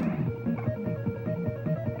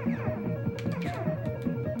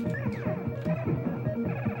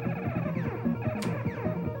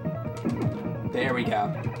 There we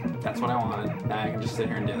go. That's what I wanted. Now I can just sit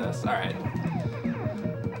here and do this. Alright.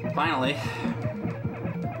 Finally.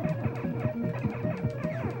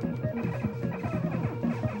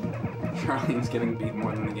 Charlene's getting beat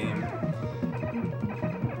more than the game.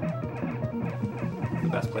 The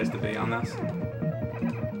best place to be on this.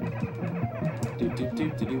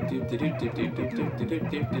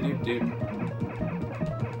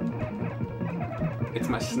 It's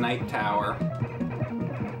my snipe tower.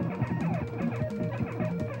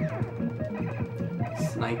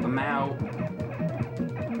 Snipe him out.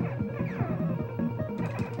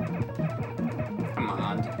 Come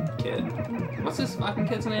on, kid. What's this fucking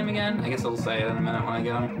kid's name again? I guess I'll say it in a minute when I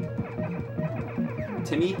get him.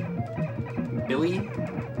 Timmy? Billy?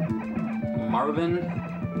 Marvin?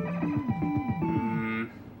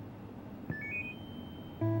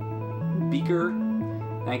 Beaker?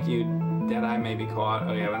 Thank you. Deadeye may be caught.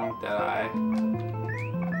 Oh yeah, we don't Deadeye.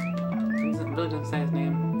 It really doesn't say his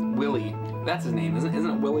name. Willie. That's his name, isn't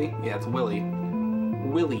it Willie? Yeah, it's Willie.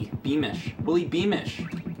 Willie Beamish. Willie Beamish.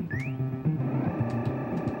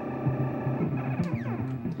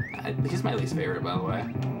 He's my least favorite, by the way.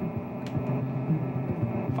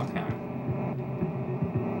 Fuck him.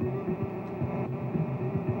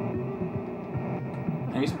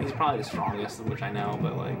 And he's probably the strongest, which I know,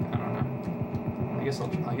 but like, I don't know. I guess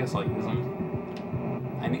I'll use him.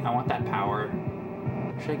 I want that power.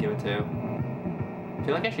 Who should I give it to? I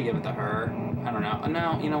feel like I should give it to her. I don't know.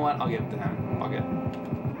 No, you know what? I'll give it to him. Fuck it.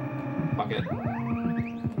 Fuck it.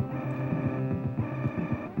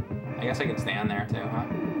 I guess I can stand there too, huh?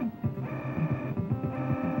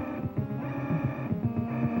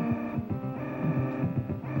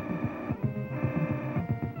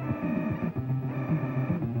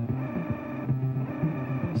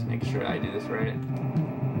 Just make sure I do this right.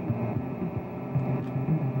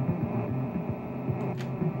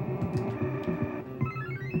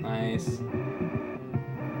 Nice.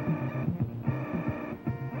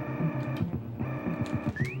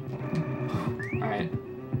 Alright.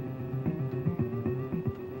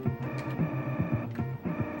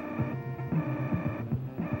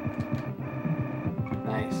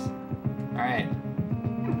 Nice. Alright.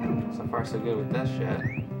 So far so good with this shit.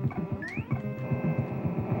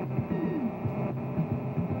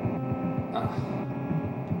 Ugh.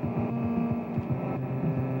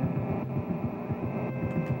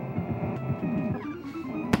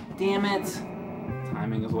 Damn it!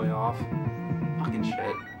 Timing is way off. Fucking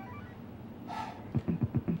shit.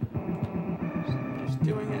 Just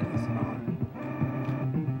doing it. It's fine.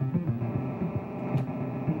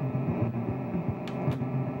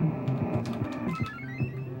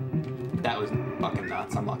 That was fucking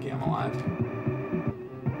nuts. I'm lucky I'm alive.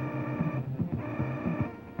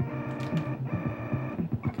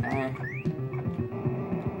 Okay.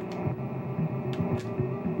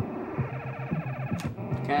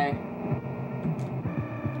 Okay.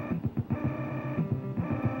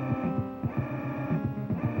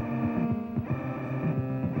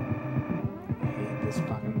 I hate this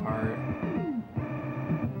fucking part.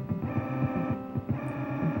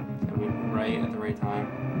 It's gonna be right at the right time.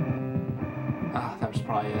 Ah, that was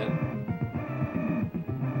probably it.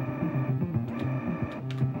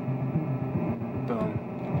 Boom.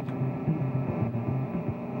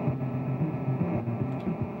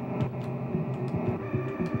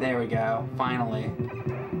 There we go. Finally.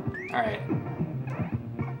 Alright.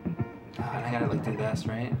 God, I gotta like do this,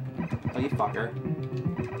 right? Oh, you fucker.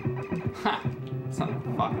 Ha! Son of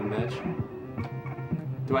a fucking bitch.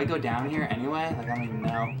 Do I go down here anyway? Like, I don't even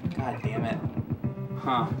know. God damn it.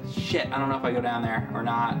 Huh. Shit, I don't know if I go down there or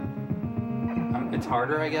not. It's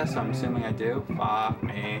harder, I guess, so I'm assuming I do. Fuck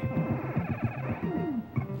me.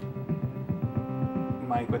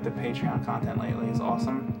 Mike with the Patreon content lately is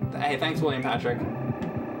awesome. Hey, thanks, William Patrick.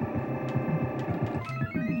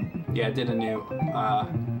 Yeah, I did a new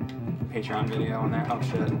Patreon video on there. Oh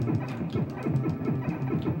shit.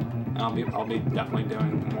 And I'll be definitely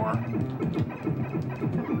doing more.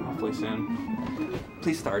 Hopefully soon.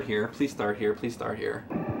 Please start here. Please start here. Please start here.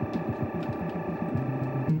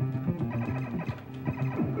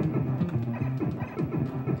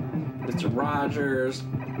 Mr. Rogers,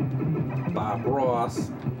 Bob Ross.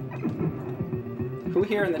 Who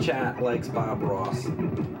here in the chat likes Bob Ross?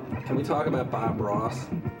 Can we talk about Bob Ross?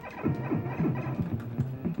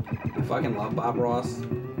 I fucking love Bob Ross.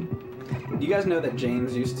 You guys know that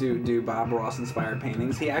James used to do Bob Ross inspired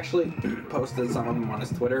paintings. He actually posted some of them on his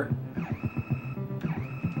Twitter.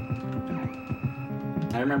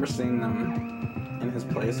 I remember seeing them in his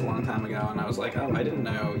place a long time ago, and I was like, oh, I didn't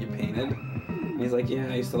know you painted. And he's like, yeah,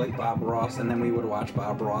 I used to like Bob Ross, and then we would watch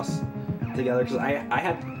Bob Ross together, because I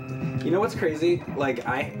had, you know what's crazy? Like,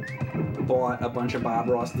 I bought a bunch of Bob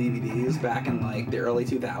Ross DVDs back in, like, the early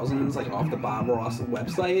 2000s, like, off the Bob Ross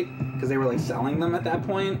website, because they were, like, selling them at that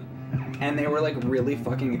point, and they were, like, really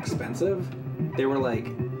fucking expensive. They were, like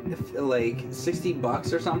 60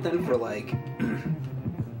 bucks or something for, like,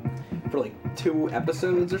 for, like, 2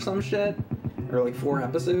 episodes or some shit, or, like, 4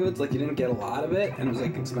 episodes. Like, you didn't get a lot of it, and it was,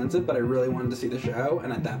 like, expensive, but I really wanted to see the show,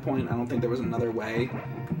 and at that point, I don't think there was another way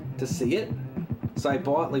to see it. So I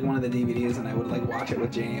bought, like, one of the DVDs, and I would, like, watch it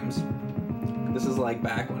with James. This is, like,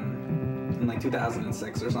 back when, in, like,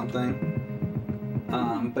 2006 or something.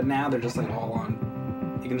 But now they're just, like, all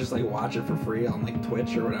on, you can just, like, watch it for free on, like,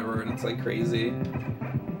 Twitch or whatever, and it's, like, crazy.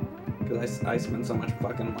 Because I spend so much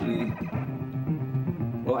fucking money.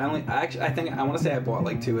 Well, I want to say I bought,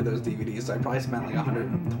 like, 2 of those DVDs, so I probably spent, like,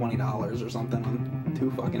 $120 or something on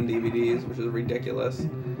 2 fucking DVDs, which is ridiculous.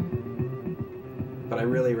 But I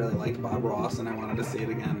really, really liked Bob Ross, and I wanted to see it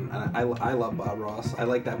again. And I love Bob Ross. I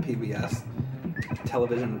like that PBS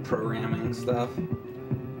television programming stuff.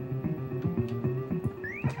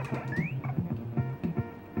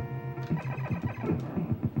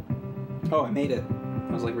 Oh, I made it.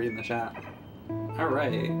 I was, like, reading the chat.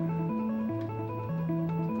 Alright.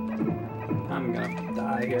 I'm gonna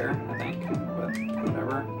die here, I think, but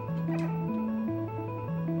whatever.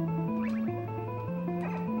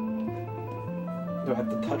 Do I have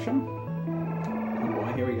to touch him? Oh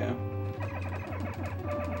boy, here we go.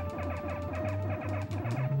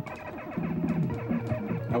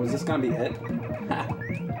 Oh, is this gonna be it?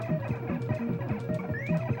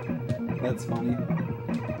 That's funny.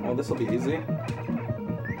 Well, this will be easy.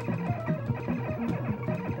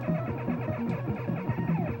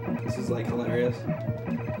 This is, like, hilarious.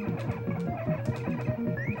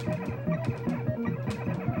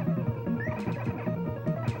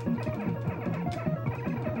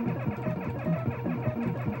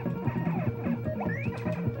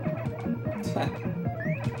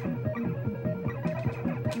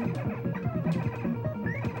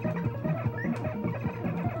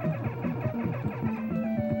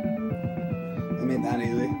 that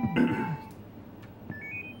easy.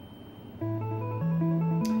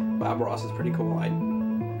 Bob Ross is pretty cool. I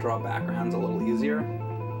draw backgrounds a little easier.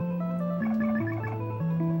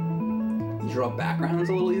 You draw backgrounds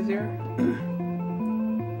a little easier?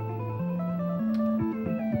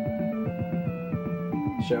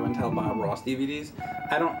 Show and Tell Bob Ross DVDs.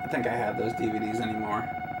 I don't think I have those DVDs anymore.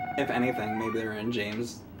 If anything, maybe they're in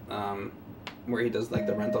James, where he does like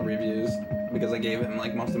the rental reviews, because I gave him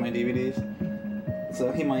like most of my DVDs.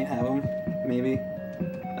 So he might have them, maybe.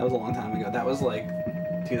 That was a long time ago. That was like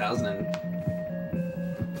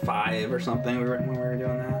 2005 or something when we were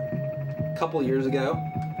doing that. A couple years ago.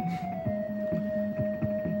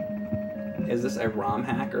 Is this a ROM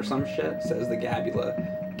hack or some shit? Says the Gabula.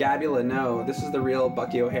 Gabula, no, this is the real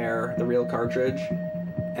Bucky O'Hare, the real cartridge.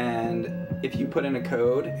 And if you put in a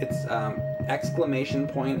code, it's exclamation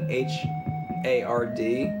point HARD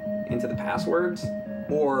into the passwords,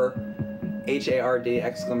 or HARD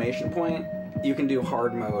exclamation point. You can do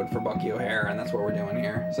hard mode for Bucky O'Hare, and that's what we're doing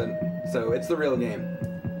here. So it's the real game.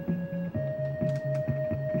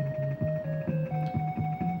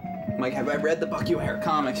 Mike, have I read the Bucky O'Hare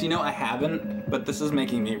comics? You know, I haven't, but this is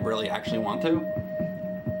making me really actually want to.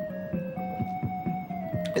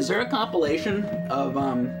 Is there a compilation of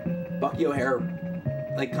Bucky O'Hare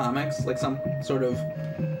like comics, like some sort of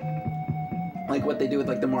like what they do with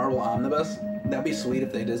like the Marvel Omnibus? That'd be sweet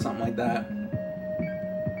if they did something like that.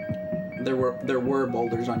 There were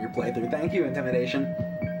boulders on your playthrough. Thank you, Intimidation.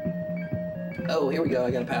 Oh, here we go. I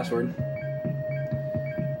got a password.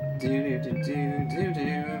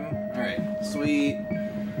 All right, sweet.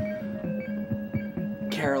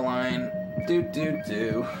 Caroline.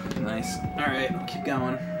 Nice. All right, keep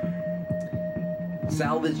going.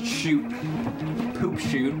 Salvage shoot. Poop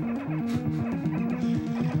shoot.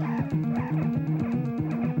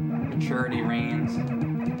 Maturity reigns.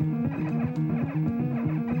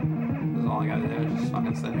 This is all I gotta do, just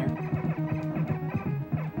fucking sit here.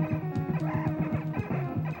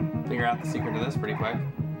 Figure out the secret to this pretty quick.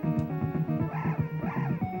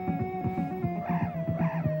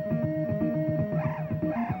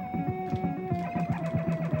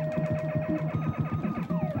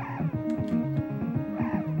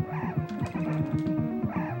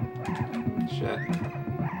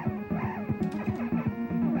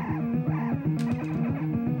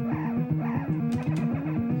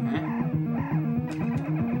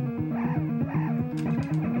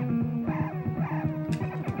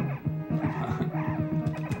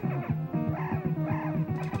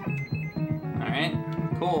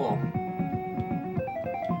 Cool. I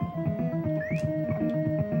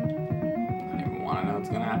don't even want to know what's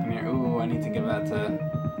going to happen here. Ooh, I need to give that to...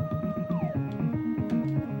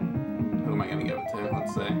 Who am I going to give it to?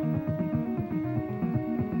 Let's see.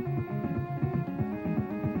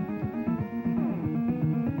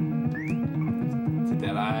 It's a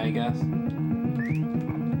Deadeye, I guess.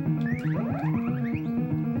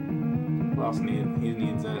 Who else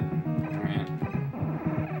needs it? Alright.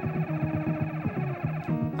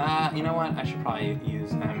 You know what? I should probably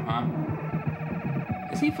use him, huh?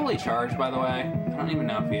 Is he fully charged, by the way? I don't even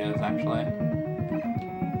know if he is, actually.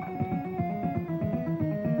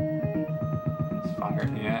 This fucker.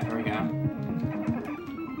 Yeah, here we go.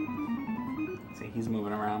 See, he's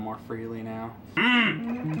moving around more freely now.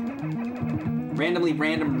 Randomly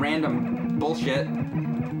random bullshit.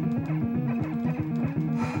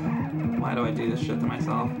 Why do I do this shit to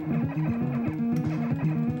myself?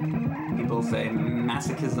 People say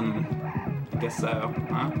masochism. I guess so,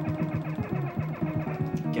 huh?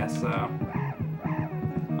 Guess so. I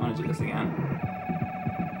want to do this again.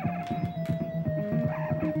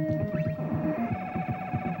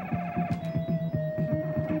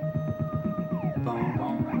 Boom, boom,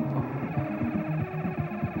 boom.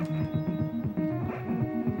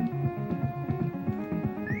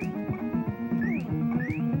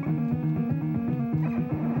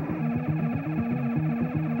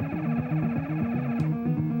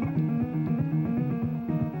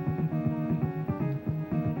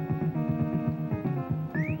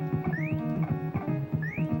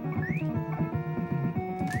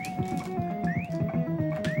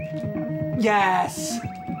 Yes!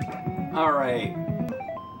 Alright.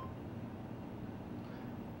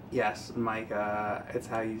 Yes, Mike, it's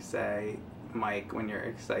how you say Mike when you're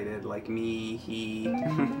excited, like me, he.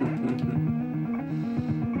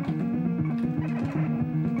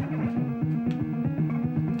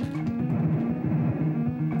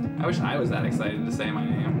 I wish I was that excited to say my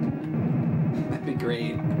name. That'd be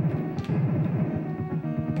great.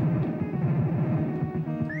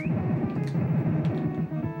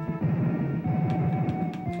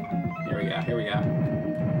 Here we go.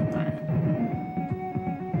 Alright.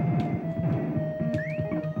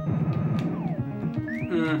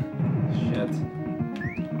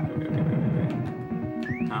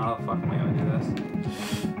 how the fuck am I gonna do this?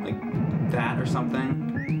 Like that or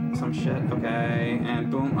something? Some shit? Okay, and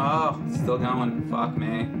boom. Oh, it's still going. Fuck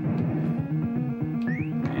me.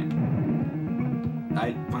 Alright.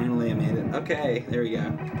 I finally made it. Okay, there we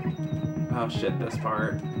go. Oh shit, this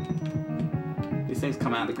part. These things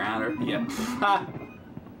come out of the ground or... Yeah. Ha!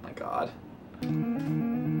 My god.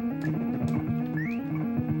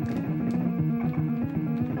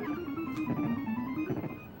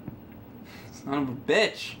 Son of a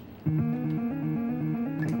bitch.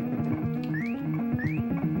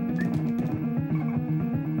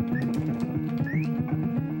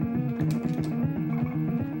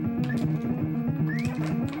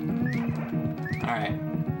 Alright.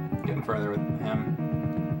 Getting further with him.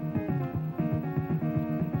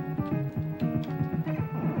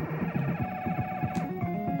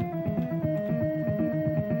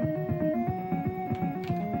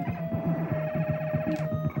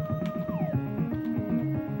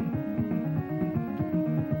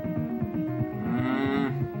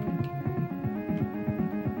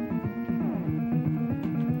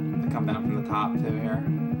 Come down from the top too here,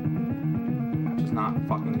 which is not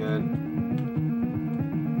fucking good.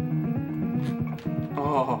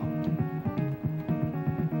 Oh.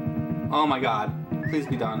 Oh my god. Please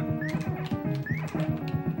be done.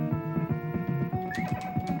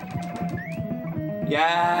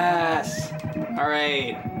 Yes!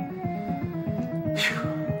 Alright.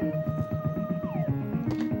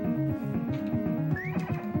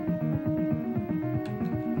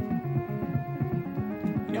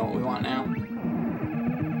 You know what we want now?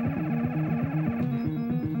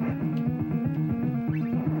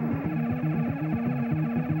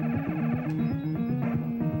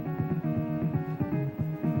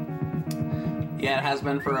 Yeah, it has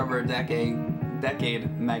been for over a decade,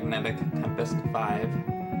 Magnetic Tempest 5.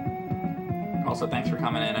 Also, thanks for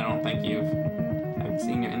coming in. I don't think I've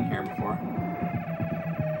seen you in here before.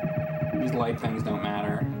 These light things don't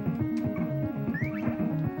matter.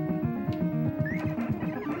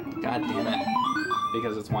 God damn it.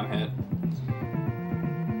 Because it's one hit.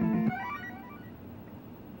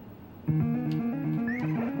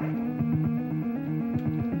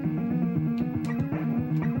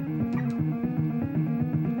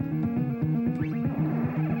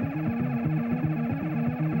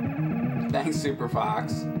 Thanks, Super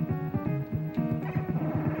Fox.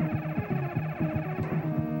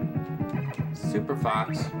 Super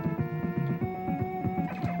Fox.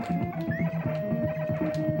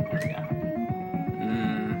 There we go.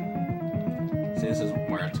 See, this is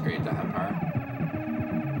where it's great to have power.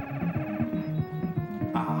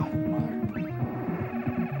 Ah, mother.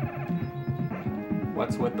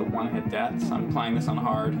 What's with the one-hit deaths? I'm playing this on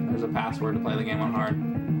hard. There's a password to play the game on hard.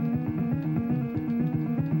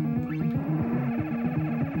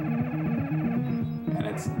 And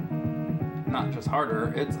it's not just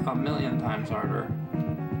harder, it's 1,000,000 times harder.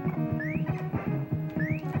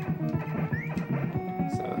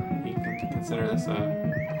 So you can consider this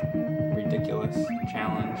a ridiculous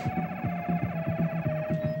challenge.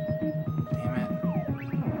 Damn it.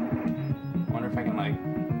 I wonder if I can, like...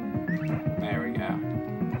 There we go.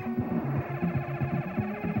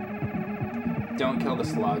 Don't kill the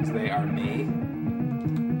slugs, they are me.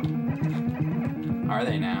 Are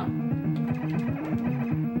they now?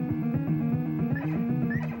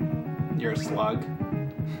 You're a slug.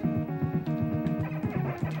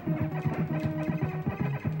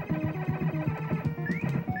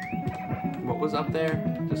 What was up there?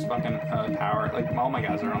 Just fucking power. Like, all my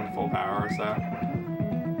guys are on full power, so.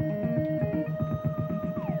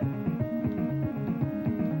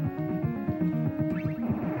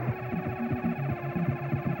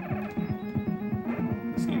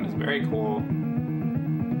 This game is very cool.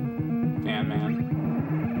 Man.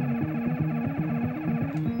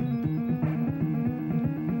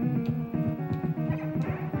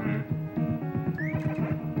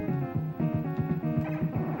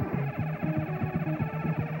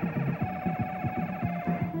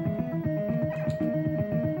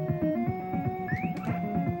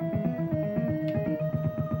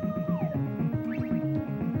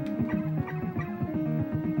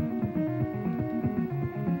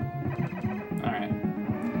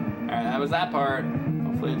 Alright, that was that part.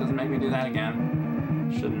 Hopefully it doesn't make me do that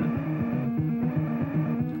again. Shouldn't.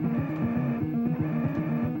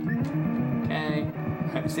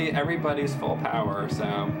 Okay. See, everybody's full power, so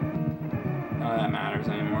none of that matters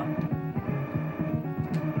anymore.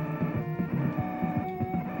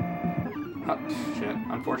 Oh, shit.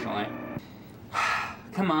 Unfortunately.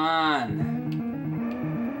 Come on!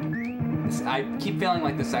 I keep feeling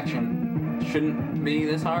like this section shouldn't be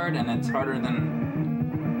this hard, and it's harder than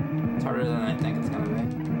I think it's gonna be.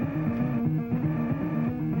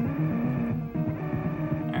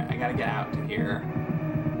 get out to here.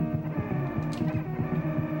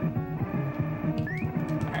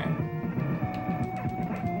 Alright.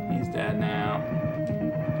 He's dead now.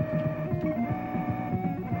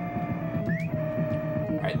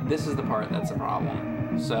 Alright, this is the part that's a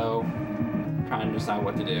problem. So, I'm trying to decide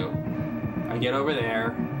what to do. I get over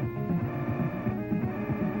there.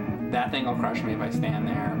 That thing will crush me if I stand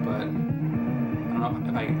there, but I don't know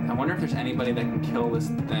if I wonder if there's anybody that can kill this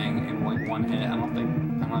thing in like one hit. I don't think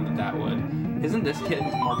that would. Isn't this kid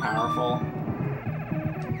more powerful?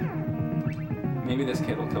 Maybe this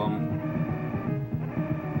kid will kill him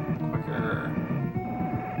quicker.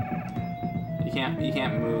 You can't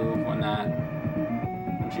move when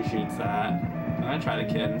she shoots that. I'm gonna try the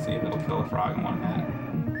kid and see if it'll kill a frog in one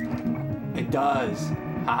hit. It does!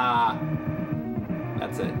 Haha!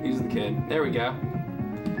 That's it. Use the kid. There we go.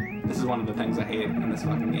 This is one of the things I hate in this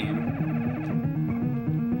fucking game.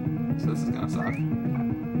 So this is gonna suck.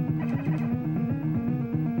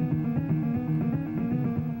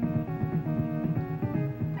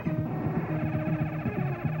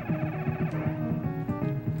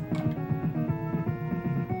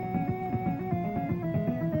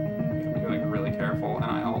 Be like really careful, and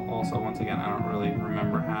I also, once again, I don't really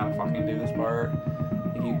remember how to fucking do this part.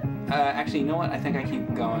 Actually, you know what? I think I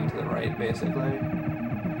keep going to the right, basically. So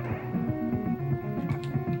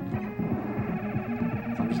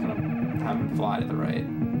I'm just gonna have him fly to the right.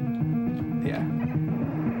 Yeah.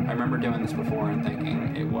 I remember doing this before and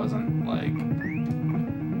thinking it wasn't, like...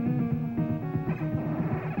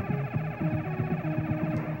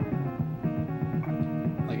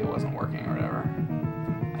 like it wasn't working or whatever.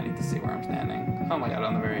 I need to see where I'm standing. Oh my god,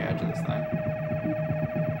 on the very edge of this thing.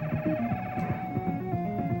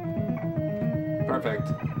 Perfect.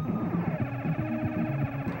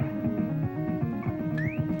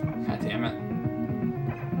 God damn it.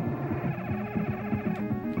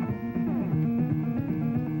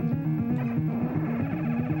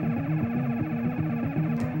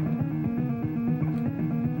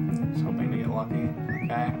 Just hoping to get lucky.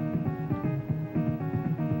 Okay.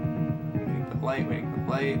 Waiting for the light, waiting for the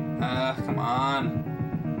light. Come on.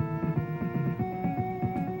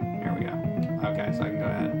 Here we go. Okay, so I can go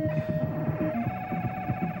ahead.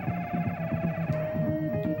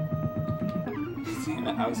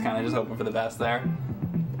 I was kind of just hoping for the best there.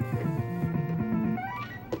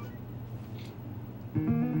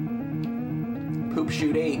 Poop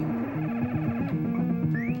shoot 8.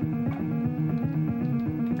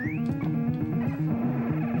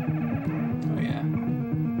 Oh yeah.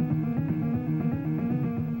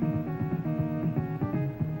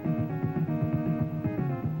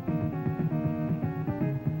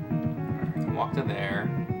 I can walk to there.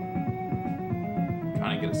 I'm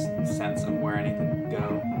trying to get a sense of where I need to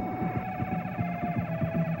go.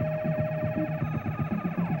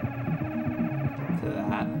 To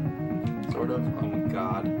that. Sort of. Oh my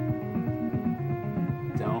god.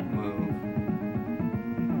 Don't move.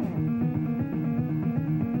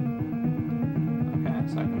 Okay,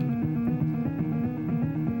 so I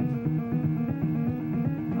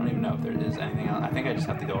don't even know if there is anything else. I think I just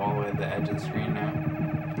have to go all the way to the edge of the screen now.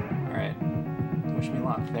 Alright. Wish me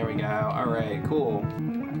luck. There we go. Alright, cool.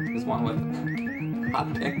 There's one with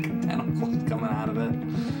hot pink tentacles coming out of it.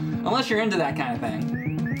 Unless you're into that kind of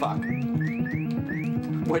thing. Fuck.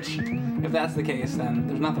 Which, if that's the case, then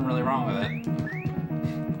there's nothing really wrong with it.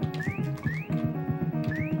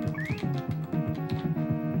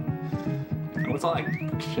 And what's all that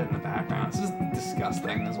shit in the background? This is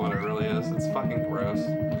disgusting, is what it really is. It's fucking gross.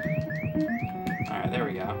 Alright, there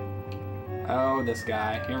we go. Oh, this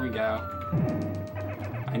guy. Here we go.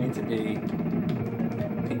 I need to be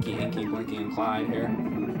Pinky, Inky, Blinky, and Clyde here.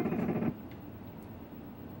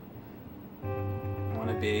 I want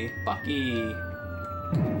to be Bucky.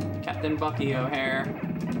 Captain Bucky O'Hare.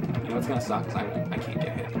 You know what's gonna suck is I can't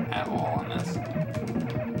get hit at all on this.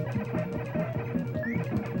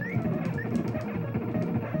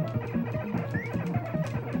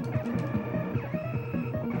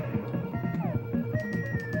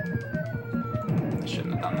 I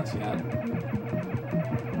shouldn't have done this yet.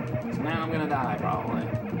 So now I'm gonna die, probably.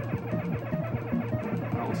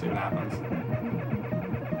 Well, we'll see what happens.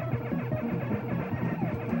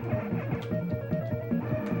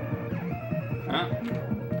 Huh?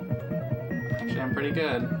 Actually, I'm pretty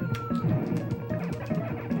good.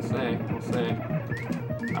 We'll see, we'll see.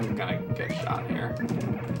 I'm gonna get shot here.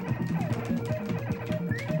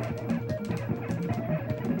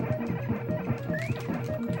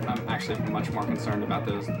 I'm actually much more concerned about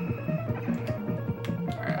those.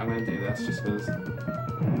 Alright, I'm gonna do this just because.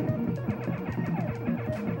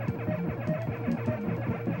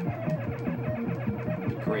 It'd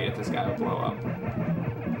be great if this guy would blow up.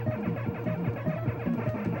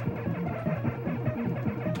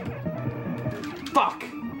 Fuck!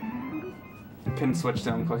 Couldn't switch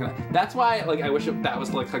to him quick enough. That's why, like, I wish that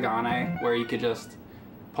was like Hagane, where you could just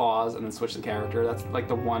pause and then switch the character. That's like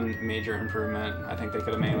the one major improvement I think they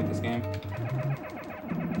could have made with this game.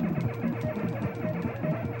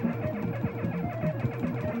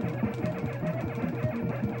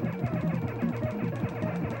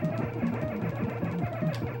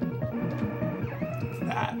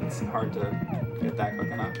 It's hard to get that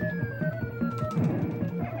quick enough.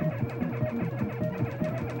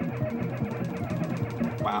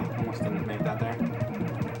 Wow, almost didn't make that there.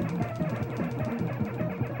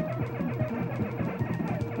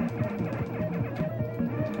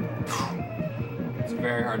 It's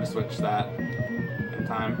very hard to switch that in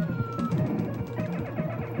time.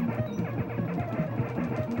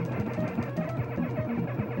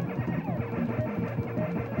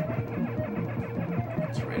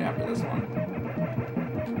 After this one.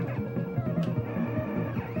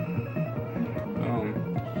 Boom.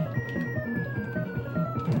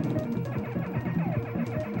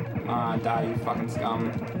 Come on, die, you fucking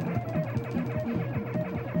scum.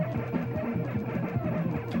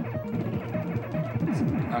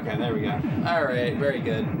 Okay, there we go. Alright, very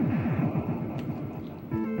good.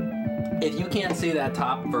 If you can't see that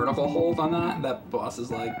top vertical hold on that boss is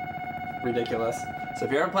like ridiculous. So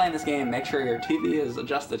if you're ever playing this game, make sure your TV is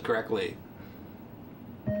adjusted correctly.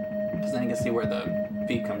 Because then you can see where the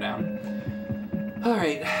feet come down.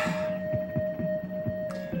 Alright.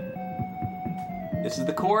 This is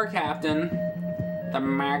the core, Captain. The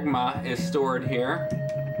magma is stored here.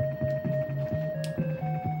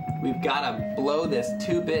 We've got to blow this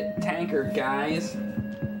 2-bit tanker, guys. I'm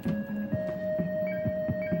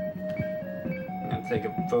going to take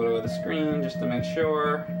a photo of the screen just to make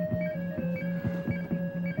sure.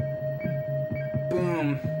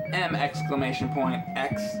 Boom. M exclamation point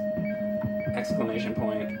X exclamation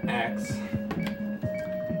point X.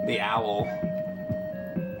 The owl.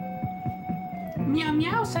 Meow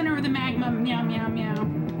meow, center of the magma. Meow meow meow.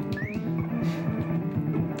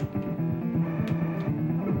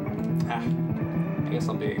 Ah, I guess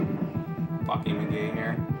I'll be Bucky McGee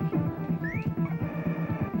here.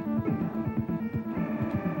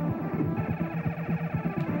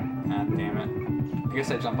 Ah, damn it. I guess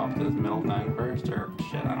I jump up to this middle thing first, or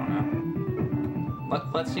shit, I don't know.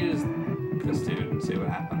 Let's use this dude and see what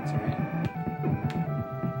happens, right?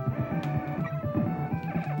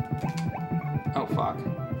 Oh, fuck.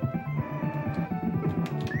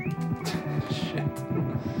 Shit.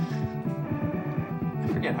 I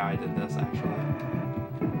forget how I did this, actually.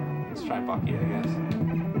 Let's try Bucky, I guess.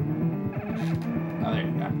 Oh, there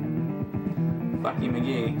you go. Bucky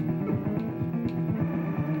McGee.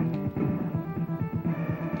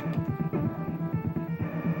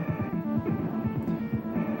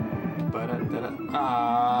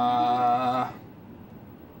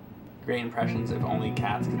 Great impressions if only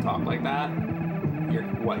cats could talk like that.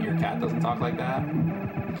 Your cat doesn't talk like that?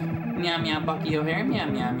 Meow meow, Bucky O'Hare, meow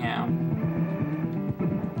meow meow.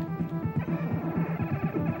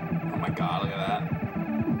 Oh my god, look at that.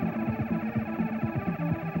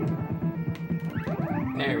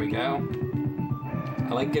 There we go.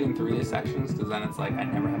 I like getting through these sections because then it's like I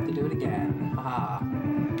never have to do it again. Haha.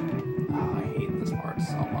 Oh, I hate this part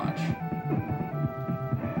so much.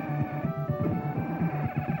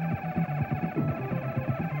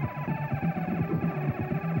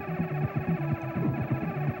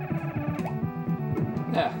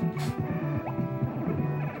 Yeah.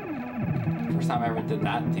 First time I ever did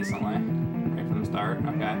that decently. Right from the start.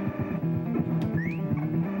 Okay.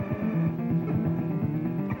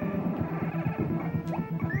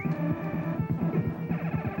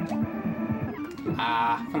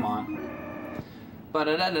 Ah, come on.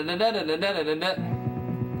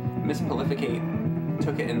 Miss Prolificate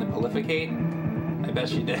took it in the Prolificate. I bet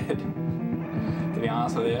she did. To be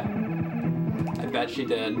honest with you. I bet she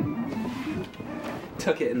did.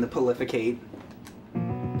 Took it in the Prolificate.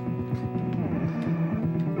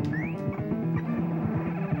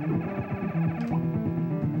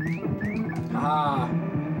 Ah.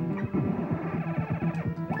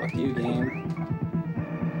 Fuck you, game.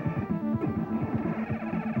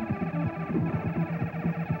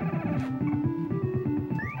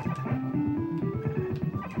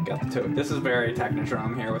 Got the two. This is very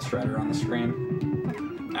Technodrome here with Shredder on the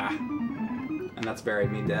screen. Ah. And that's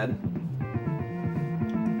buried me dead.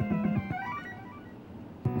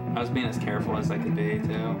 I was being as careful as I could be,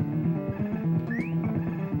 too.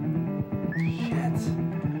 Shit.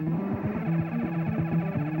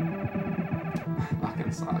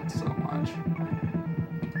 Fucking sucked so much.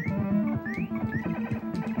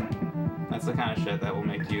 the kind of shit that will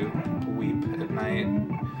make you weep at night.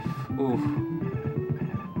 Oof.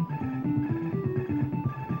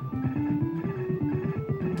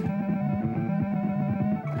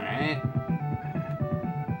 Alright.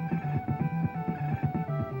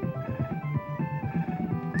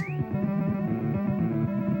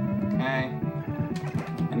 Okay.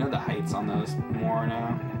 I know the heights on those more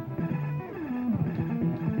now.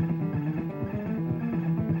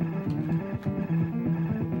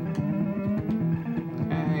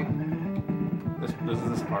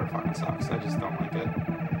 This part fucking sucks. I just don't like it.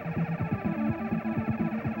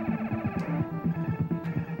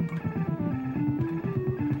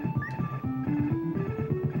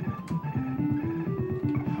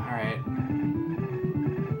 Alright.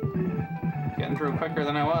 Getting through quicker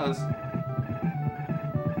than I was.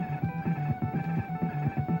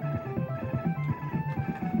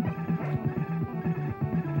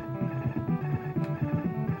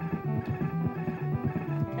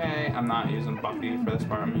 I'm not using Bucky for this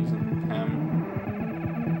part, I'm using him.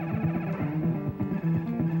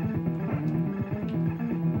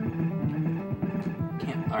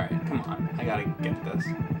 Alright, come on. I gotta get this.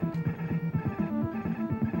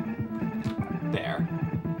 There.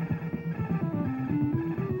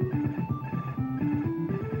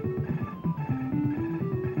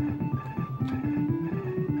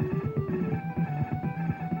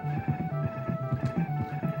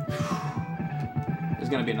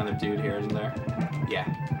 Gonna be another dude here, isn't there? Yeah.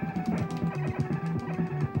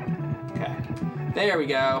 Okay. There we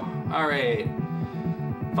go. Alright.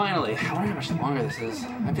 Finally. I wonder how much longer this is.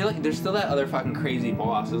 I feel like there's still that other fucking crazy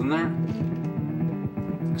boss, isn't there?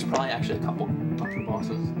 There's probably actually a couple fucking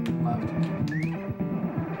bosses left.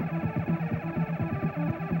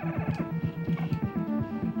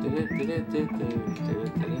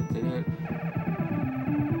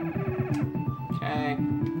 Okay.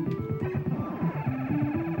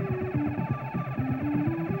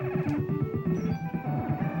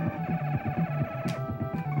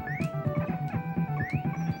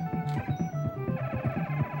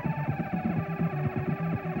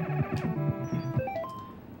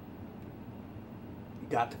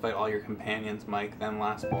 Got to fight all your companions, Mike, then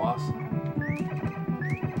last boss.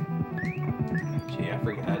 Gee, I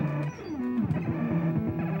forget.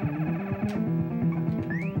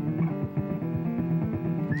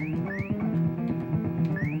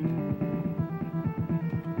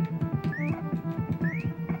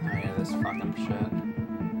 Oh yeah, this fucking shit.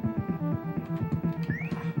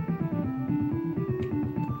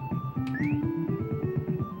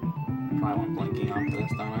 Probably want blinking onto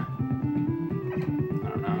this, don't I?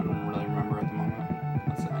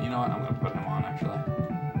 You know what? I'm gonna put him on actually.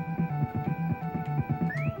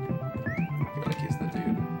 I feel like he's the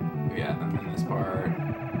dude. Yeah, and then this part.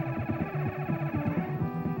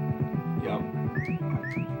 Yup.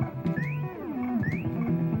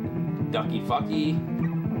 Ducky Fucky.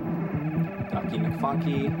 Ducky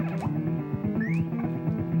McFucky.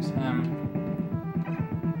 There's him.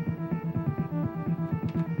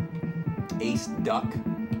 Ace Duck.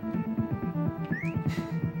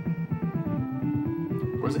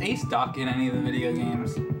 Was Ace Duck in any of the video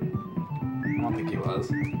games? I don't think he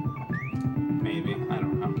was. Maybe. I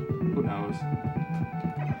don't know. Who knows?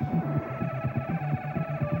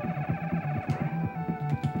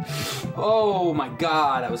 Oh my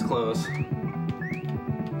god, that was close.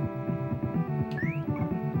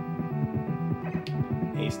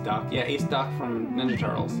 Ace Duck. Yeah, Ace Duck from Ninja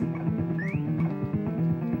Turtles.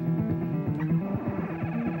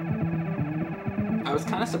 I was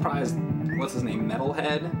kind of surprised. What's his name?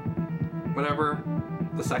 Metalhead? Whatever.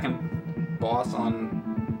 The second boss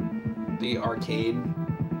on the arcade.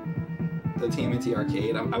 The TMNT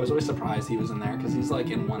arcade. I was always surprised he was in there because he's like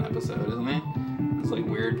in one episode, isn't he? It's like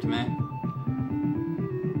weird to me.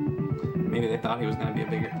 Maybe they thought he was gonna be a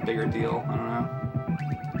bigger deal. I don't know.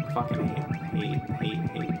 I fucking hate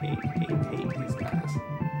these guys.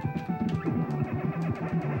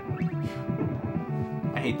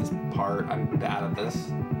 I hate this part. I'm bad at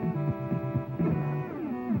this.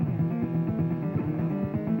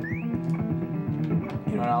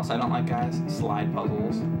 You know what else I don't like, guys? Slide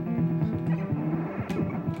puzzles.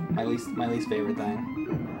 My least favorite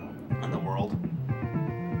thing in the world.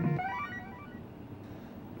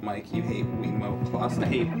 Mike, you hate Wiimote Plus. I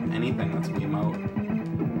hate anything that's Wiimote.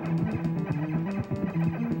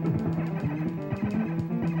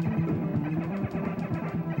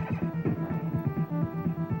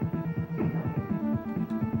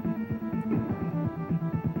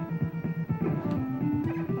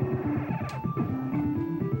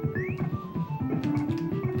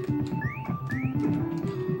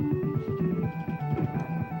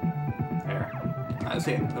 There.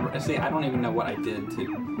 See, I don't even know what I did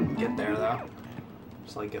to get there, though.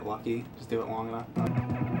 Just, like, get lucky. Just do it long enough.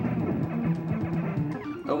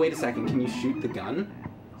 Oh, wait a second. Can you shoot the gun?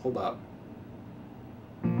 Hold up.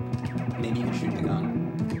 Maybe you can shoot the gun.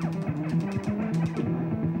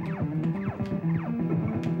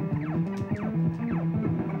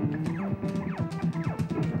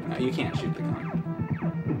 No, you can't shoot the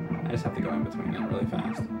gun. I just have to go in between them really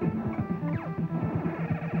fast.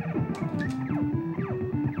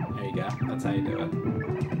 There you go. That's how you do it.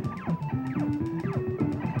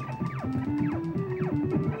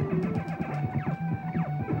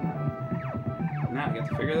 Now I get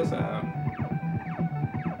to figure this out.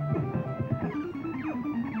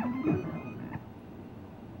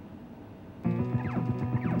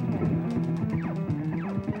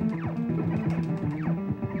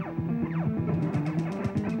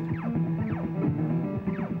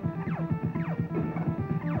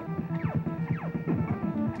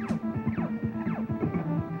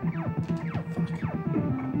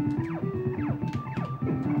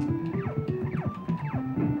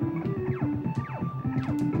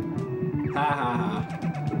 Ha ha ha.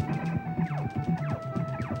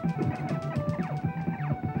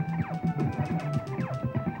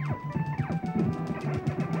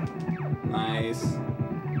 Nice.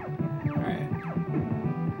 Alright.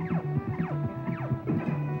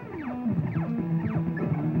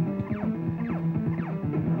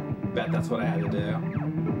 Bet that's what I had to do.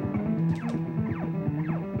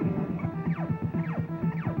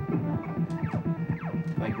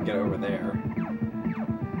 If I can get over there.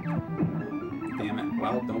 Damn it.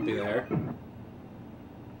 Well, don't be there.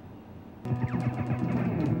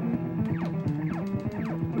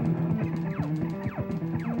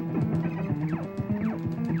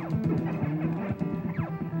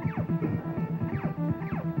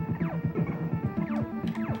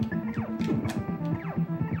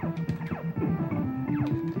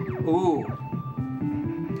 Ooh.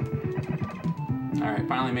 Alright,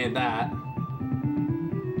 finally made that.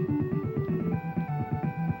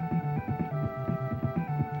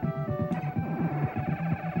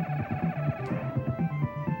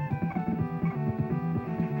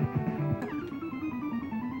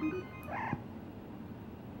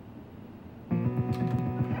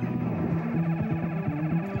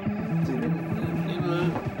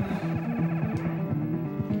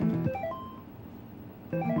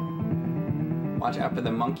 Watch out for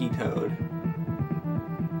the monkey toad.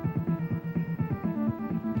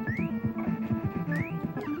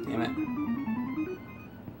 Damn it.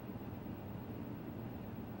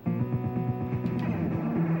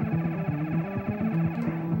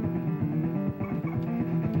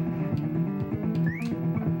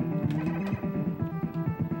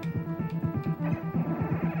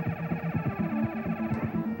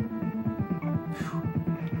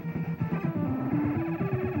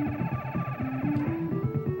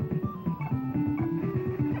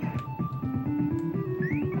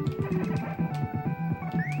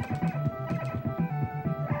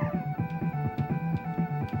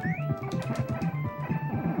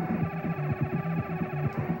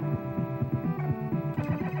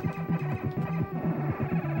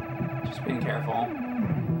 Just being careful.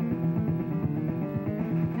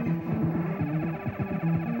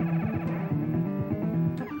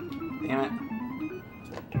 Damn it.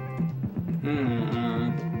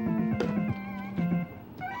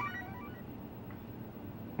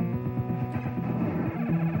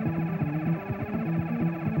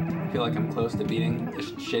 I feel like I'm close to beating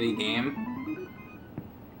this shitty game.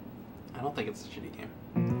 I don't think it's a shitty game.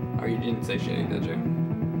 Or you didn't say shitty, did you?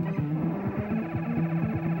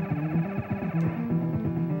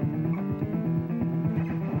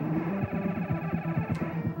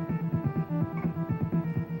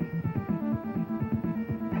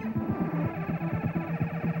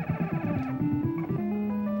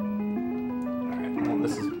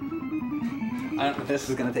 This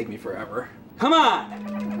is gonna take me forever. Come on!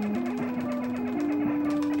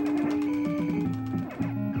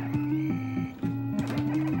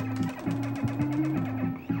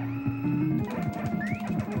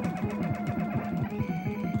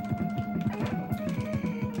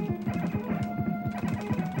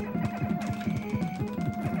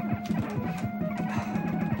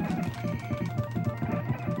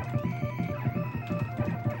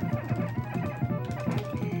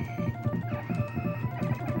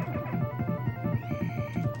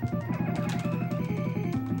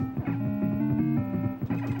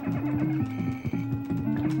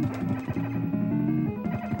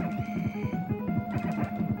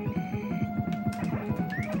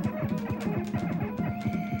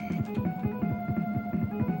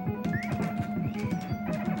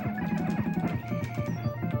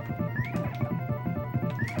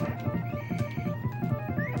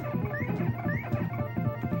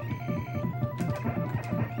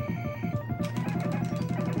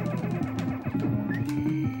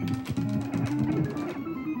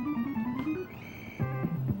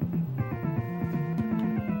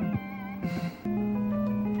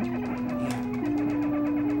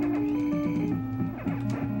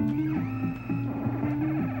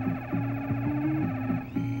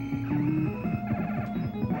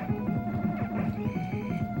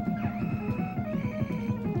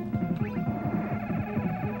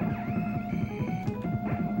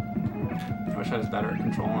 I was better at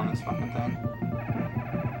controlling this fucking thing.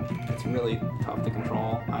 It's really tough to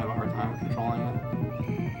control. I have a hard time controlling it.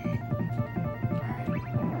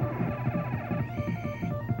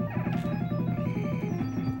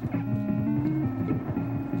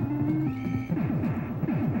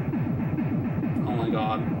 Oh my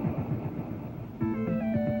god.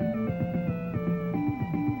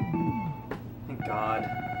 Thank God.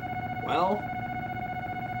 Well,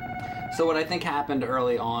 so what I think happened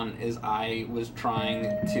early on is I was trying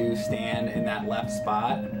to stand in that left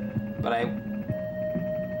spot, but I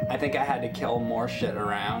think I had to kill more shit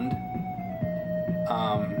around.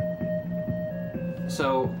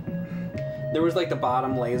 So there was like the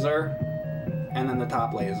bottom laser and then the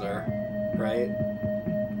top laser, right?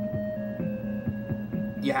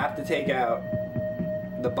 You have to take out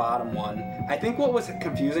the bottom one. I think what was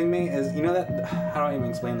confusing me is, you know that, how do I even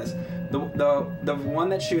explain this? The one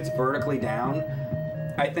that shoots vertically down,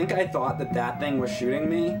 I think I thought that thing was shooting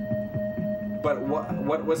me, but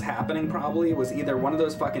what was happening probably was either one of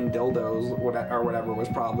those fucking dildos or whatever was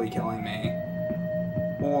probably killing me,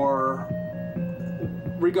 or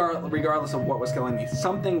regardless of what was killing me,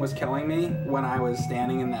 something was killing me when I was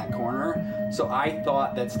standing in that corner. So I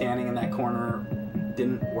thought that standing in that corner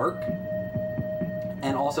didn't work.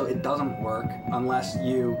 And also, it doesn't work unless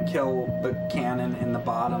you kill the cannon in the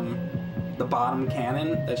bottom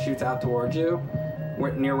cannon that shoots out towards you,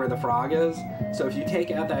 near where the frog is. So if you take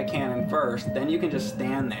out that cannon first, then you can just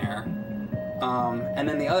stand there. And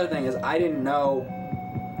then the other thing is, I didn't know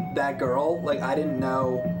that girl. Like, I didn't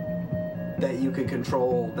know that you could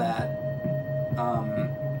control that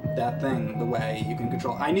thing the way you can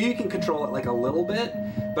control. I knew you can control it like a little bit,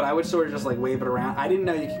 but I would sort of just like wave it around. I didn't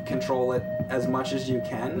know you could control it as much as you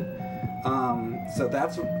can. So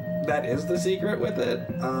that is the secret with it.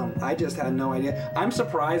 I just had no idea. I'm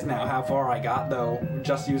surprised now how far I got though,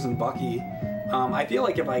 just using Bucky. I feel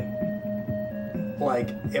like if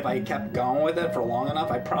I kept going with it for long enough,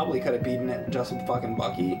 I probably could have beaten it just with fucking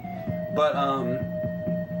Bucky. But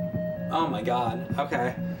oh my god.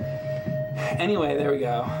 Okay. Anyway, there we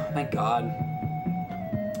go. Thank God.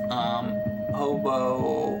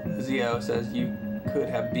 Hobo Zio says you could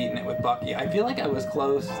have beaten it with Bucky. I feel like I was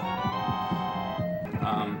close.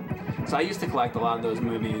 So I used to collect a lot of those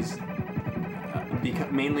movies,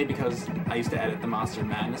 mainly because I used to edit the Monster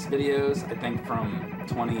Madness videos. I think from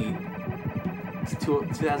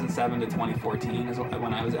 2007 to 2014 is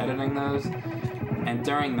when I was editing those. And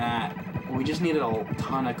during that, we just needed a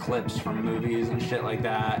ton of clips from movies and shit like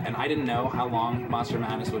that, and I didn't know how long Monster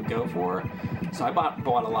Madness would go for, so I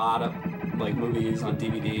bought a lot of like movies on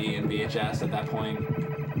DVD and VHS at that point,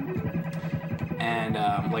 and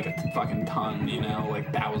like a fucking ton, you know,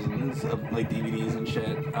 like thousands of like DVDs and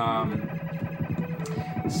shit.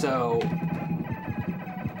 So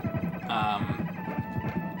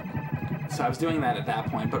I was doing that at that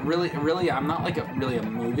point, but really I'm not like really a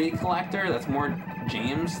movie collector. That's more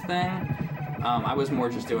James' thing. I was more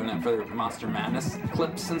just doing it for Monster Madness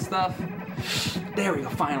clips and stuff. There we go,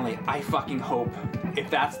 finally. I fucking hope. If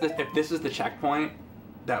this is the checkpoint,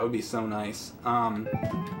 that would be so nice.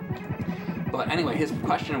 But anyway, his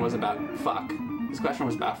question was about fuck. His question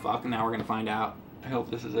was about fuck, and now we're gonna find out. I hope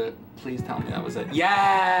this is it. Please tell me that was it.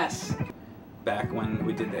 Yes! Back when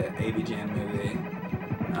we did the AVGN movie.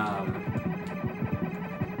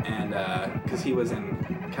 Because he was in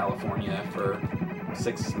California for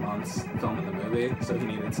 6 months filming the movie, so he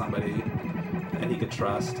needed somebody that he could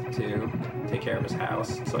trust to take care of his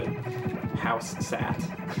house. So house sat,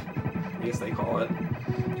 I guess they call it,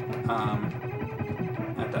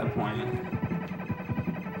 at that point.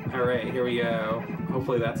 Alright, here we go.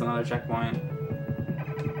 Hopefully that's another checkpoint.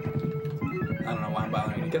 I don't know why I'm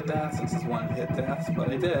bothering to get that since it's one hit death, but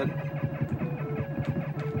I did.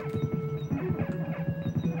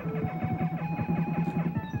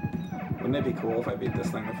 Wouldn't it be cool if I beat this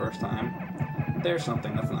thing the first time? There's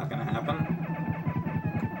something that's not gonna happen.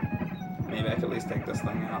 Maybe I could at least take this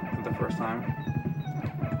thing out the first time.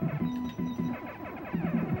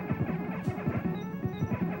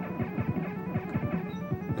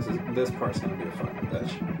 This part's gonna be a fucking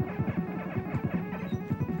bitch.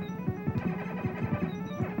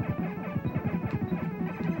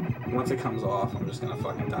 Once it comes off, I'm just gonna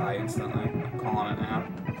fucking die instantly. I'm calling it now.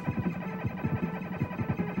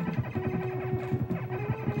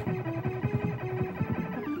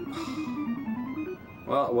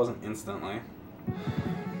 Well, it wasn't instantly.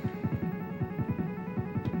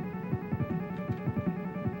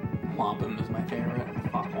 Wampum is my favorite.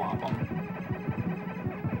 Fuck Wampum.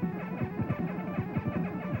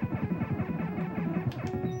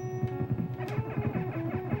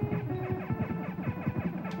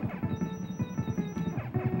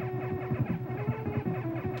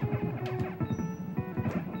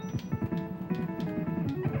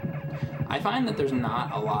 I find that there's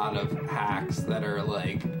not a lot of hacks that are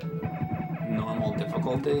like normal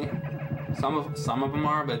difficulty. Some of them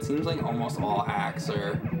are, but it seems like almost all hacks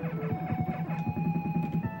are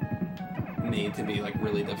made to be like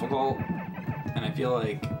really difficult. And I feel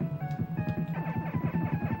like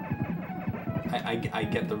I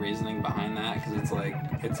get the reasoning behind that, because it's like,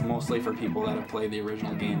 it's mostly for people that have played the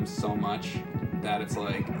original games so much that it's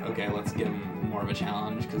like, okay, let's give them more of a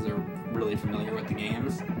challenge because they're really familiar with the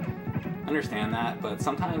games. Understand that, but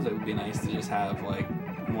sometimes it would be nice to just have like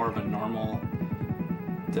more of a normal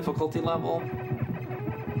difficulty level.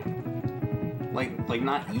 Like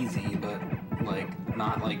not easy, but like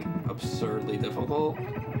not like absurdly difficult.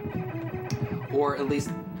 Or at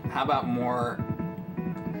least, how about more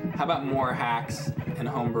hacks and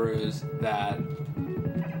homebrews that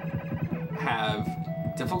have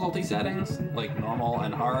difficulty settings, like normal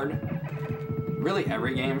and hard? Really,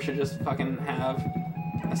 every game should just fucking have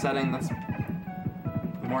a setting that's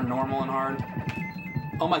more normal and hard.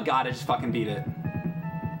 Oh my god, I just fucking beat it.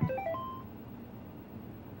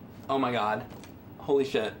 Oh my god. Holy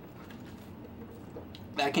shit.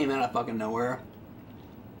 That came out of fucking nowhere.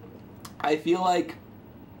 I feel like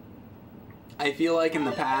in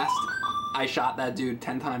the past I shot that dude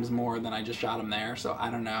 10 times more than I just shot him there, so I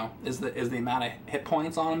don't know. Is the amount of hit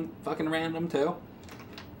points on him fucking random too?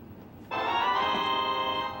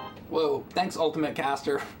 Whoa, thanks Ultimate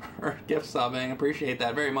Caster for gift subbing. Appreciate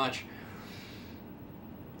that very much.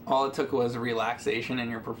 All it took was relaxation in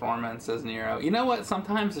your performance, says Nero. You know what?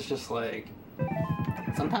 Sometimes it's just like,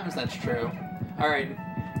 sometimes that's true. Alright,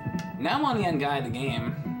 now I'm on the end guy of the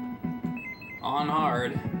game. On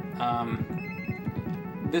hard.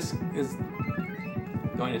 This is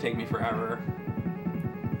going to take me forever.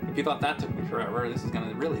 If you thought that took me forever, this is going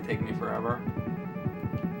to really take me forever.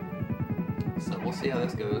 So we'll see how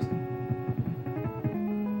this goes.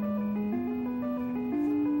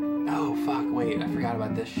 Oh, fuck, wait, I forgot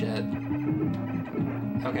about this shit.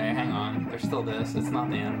 Okay, hang on. There's still this. It's not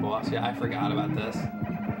the end boss. Yeah, I forgot about this.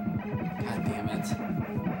 God damn it.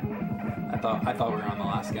 I thought we were on the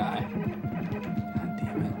last guy. God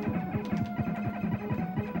damn it.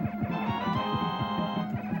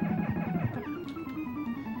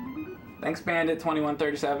 Thanks,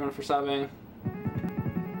 Bandit2137 for subbing.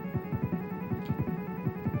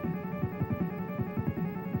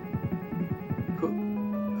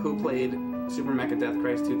 Who played Super Mecha Death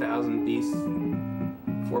Christ 2000 Beast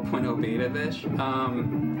 4.0 beta-ish?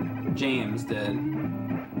 James did.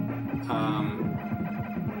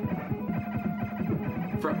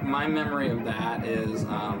 From my memory of that is,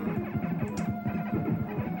 I'm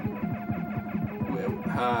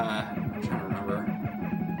trying to remember.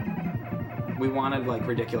 We wanted like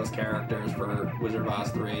ridiculous characters for Wizard of Oz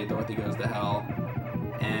 3, Dorothy Goes to Hell,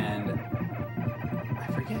 and I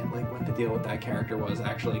forget like what the deal with that character was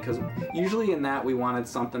actually, because usually in that we wanted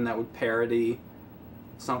something that would parody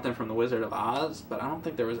something from the Wizard of Oz, but I don't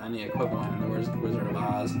think there was any equivalent in the Wizard of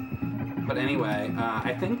Oz. But anyway,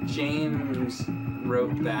 I think James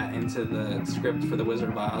wrote that into the script for the Wizard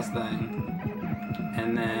of Oz thing,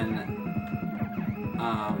 and then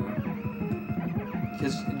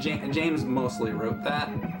because James mostly wrote that,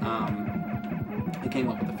 he came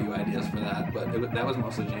up with a few ideas for that, but that was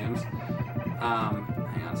mostly James.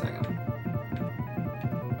 Hang on a second.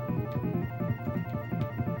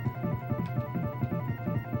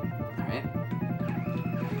 Alright.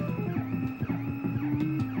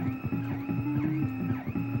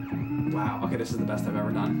 Wow, okay, this is the best I've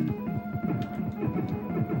ever done.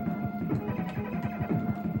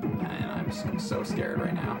 And I'm so scared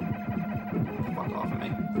right now. Fuck off of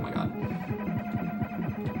me. Oh my god.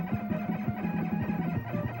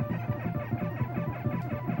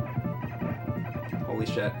 Holy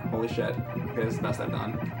shit, holy shit. Okay, this is the best I've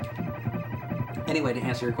done. Anyway, to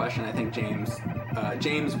answer your question, I think James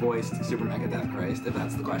voiced Super Mecha Death Christ, if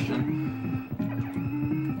that's the question.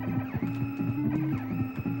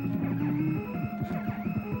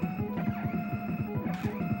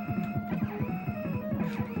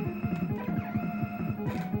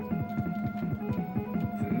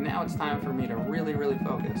 And now it's time for me to really, really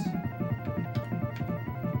focus.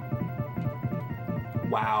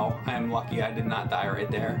 Wow, I am lucky I did not die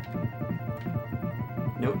right there.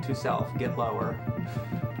 Note to self, get lower.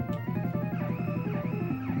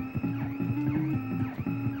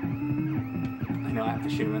 I know I have to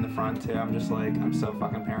shoot him in the front too. I'm just like, I'm so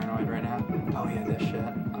fucking paranoid right now. Oh yeah, this shit.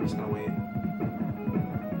 I'm just gonna wait.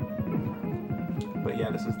 But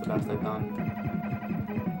yeah, this is the best I've done.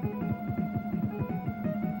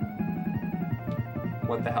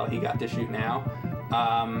 What the hell he got to shoot now?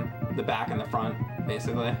 The back and the front,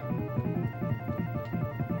 basically.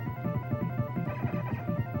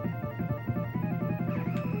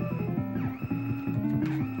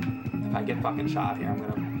 If I get fucking shot here, I'm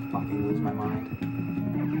gonna fucking lose my mind.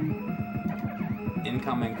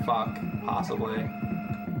 Incoming fuck, possibly.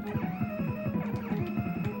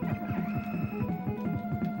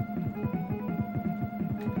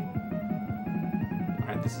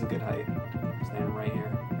 Alright, this is a good height. I'm standing right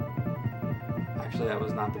here. Actually, that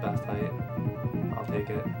was not the best height. I'll take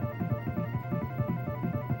it.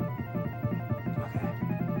 Okay.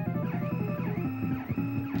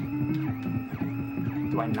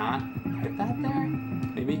 Do I not hit that there?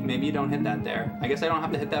 Maybe you don't hit that there. I guess I don't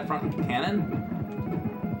have to hit that front cannon?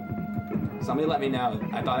 Somebody let me know.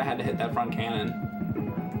 I thought I had to hit that front cannon.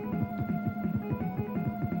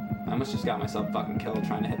 I almost just got myself fucking killed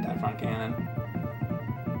trying to hit that front cannon.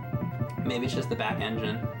 Maybe it's just the back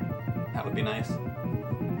engine. That would be nice.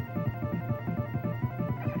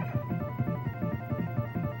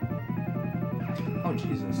 Oh,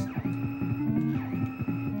 Jesus.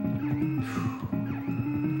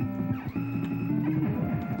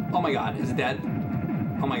 Oh my god, is it dead?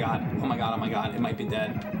 Oh my god, oh my god, oh my god, it might be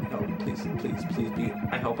dead. Oh, please, please, please be.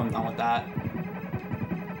 I hope I'm done with that.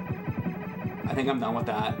 I think I'm done with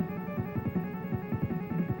that.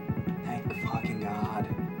 Thank fucking god.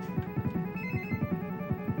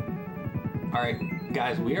 Alright,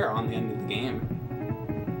 guys, we are on the end of the game.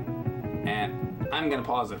 And I'm gonna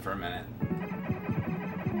pause it for a minute.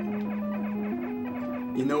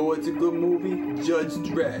 You know what's a good movie? Judge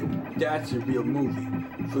Dredd. That's a real movie.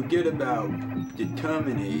 Forget about the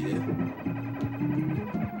Terminator.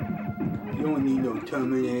 You don't need no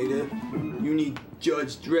Terminator. You need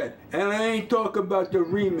Judge Dredd. And I ain't talking about the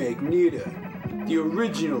remake, neither. The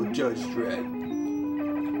original Judge Dredd.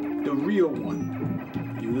 The real one.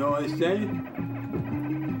 You know what I'm saying?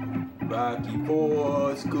 Rocky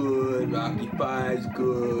 4's good. Rocky 5's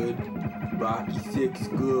good. Rocky 6's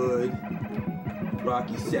good.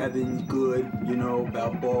 Rocky 7's good, you know,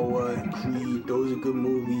 Balboa and Creed, those are good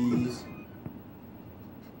movies.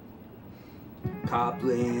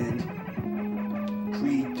 Copland,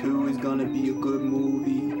 Creed 2 is gonna be a good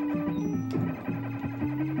movie.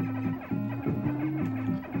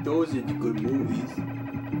 Those are the good movies.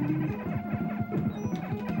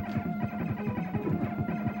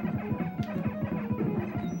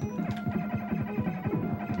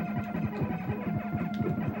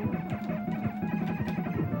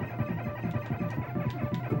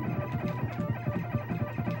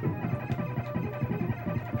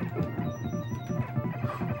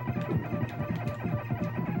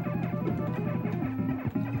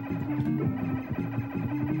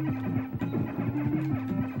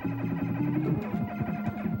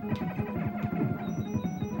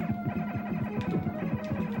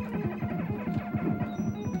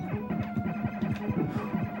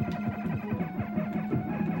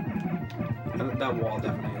 That wall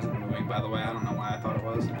definitely isn't moving, by the way. I don't know why I thought it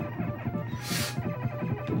was.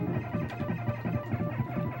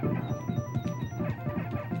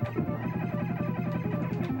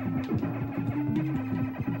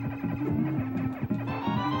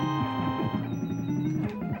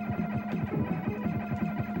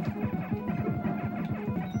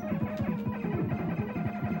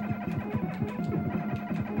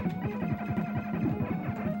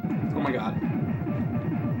 Oh my god.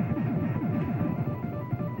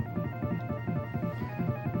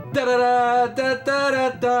 Da da da da da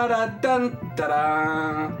da da dun da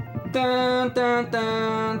da dun dun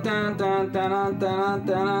dun dun dun dun dun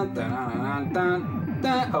dun dun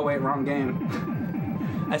dun. Oh wait, wrong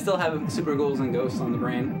game. I still have Super Ghouls and Ghosts on the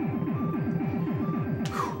brain.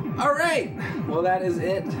 All right, well that is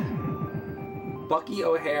it. Bucky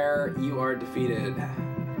O'Hare, you are defeated.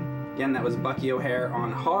 Again, that was Bucky O'Hare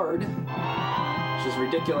on hard, which is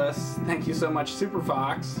ridiculous. Thank you so much, Super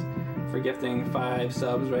Fox, for gifting 5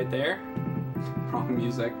 subs right there. Wrong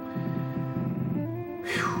music.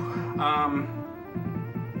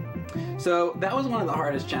 So that was one of the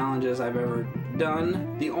hardest challenges I've ever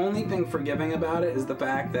done. The only thing forgiving about it is the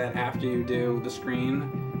fact that after you do the screen,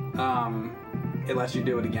 it lets you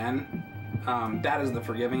do it again. That is the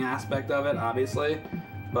forgiving aspect of it, obviously.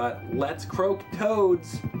 But let's croak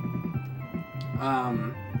toads.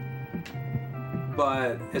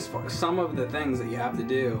 But as far as some of the things that you have to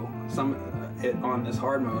do, on this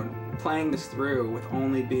hard mode, playing this through with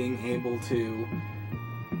only being able to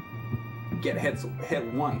get hit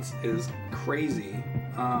once is crazy.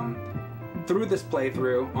 Through this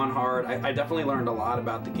playthrough on hard, I definitely learned a lot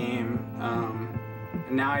about the game.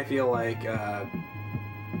 Now I feel like I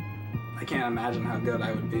can't imagine how good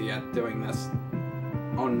I would be at doing this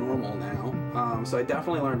on normal now. So I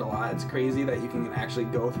definitely learned a lot. It's crazy that you can actually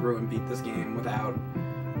go through and beat this game without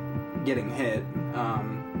getting hit.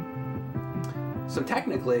 So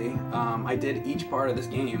technically, I did each part of this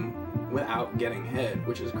game without getting hit,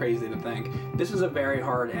 which is crazy to think. This is a very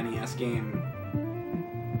hard NES game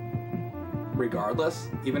regardless.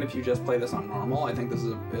 Even if you just play this on normal, I think this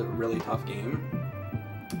is a really tough game.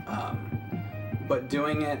 But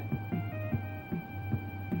doing it...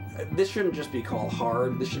 This shouldn't just be called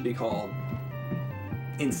hard, this should be called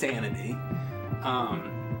insanity.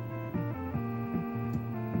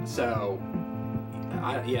 So,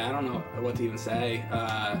 I don't know what to even say.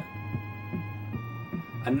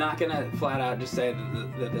 I'm not gonna flat out just say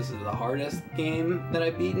that this is the hardest game that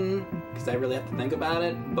I've beaten, because I really have to think about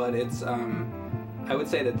it, but it's, I would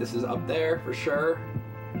say that this is up there for sure.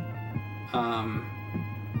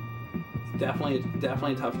 Definitely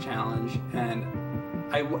a tough challenge, and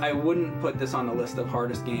I wouldn't put this on the list of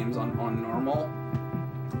hardest games on normal,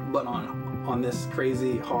 but on this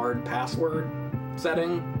crazy hard password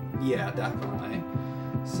setting, yeah, definitely.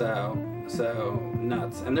 So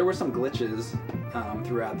nuts. And there were some glitches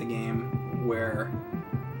throughout the game where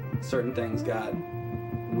certain things got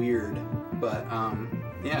weird, but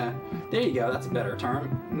yeah, there you go, that's a better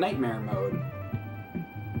term. Nightmare mode.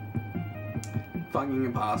 Fucking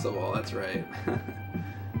impossible, that's right.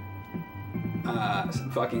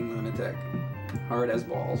 Fucking lunatic. Hard as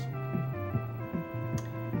balls.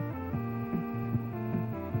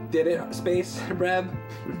 Did it, Space Reb?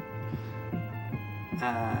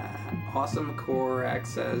 Awesome Core X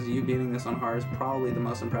says, you beating this on hard is probably the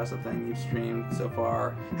most impressive thing you've streamed so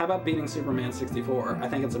far. How about beating Superman 64? I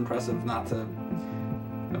think it's impressive not to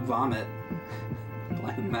vomit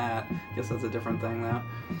playing that. Guess that's a different thing though.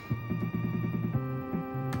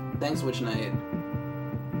 Thanks, Witch Knight.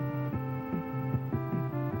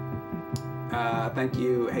 Thank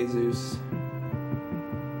you, Jesus.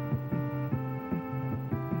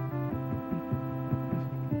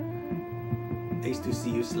 Nice to see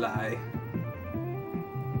you, Sly.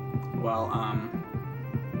 Well,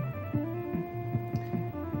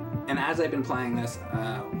 and as I've been playing this,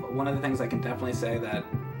 one of the things I can definitely say that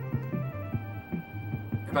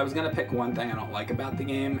if I was gonna pick one thing I don't like about the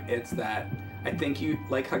game, it's that I think you,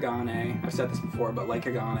 like Hagane, I've said this before, but like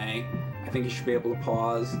Hagane, I think you should be able to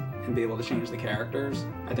pause and be able to change the characters.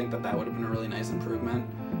 I think that would have been a really nice improvement.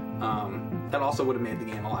 That also would have made the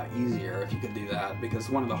game a lot easier if you could do that, because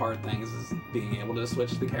one of the hard things is being able to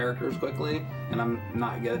switch the characters quickly, and I'm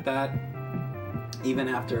not good at that. Even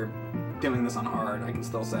after doing this on hard, I can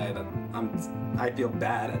still say that I feel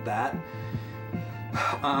bad at that.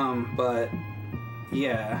 But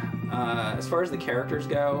yeah, as far as the characters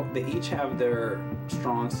go, they each have their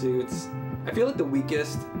strong suits. I feel like the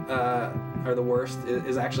weakest or the worst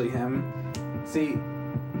is actually him. See,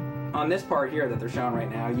 on this part here that they're showing right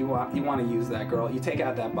now, you want to use that girl. You take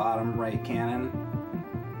out that bottom right cannon,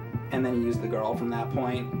 and then you use the girl from that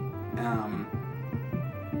point.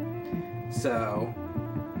 So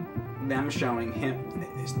them showing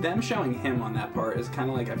him on that part is kind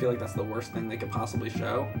of like, I feel like that's the worst thing they could possibly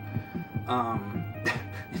show,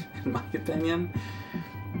 in my opinion.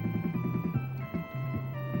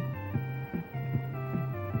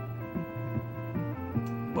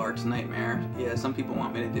 Bart's Nightmare. Yeah, some people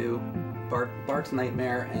want me to do Bart's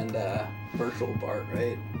Nightmare and Virtual Bart,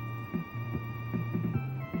 right?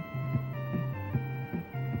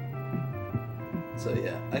 So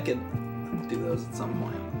yeah, I could do those at some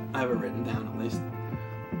point. I have it written down at least.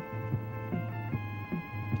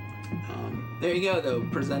 There you go, though.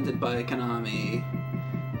 Presented by Konami.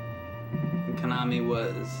 Konami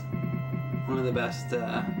was one of the best,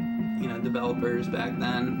 developers back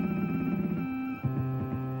then.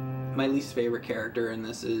 My least favorite character in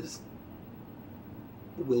this is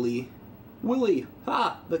Willy. Willy!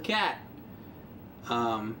 Ha! The cat!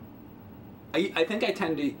 I think I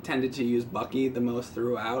tended to use Bucky the most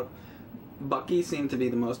throughout. Bucky seemed to be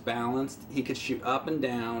the most balanced. He could shoot up and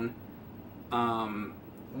down.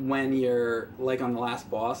 When you're, like on the last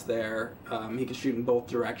boss there, he could shoot in both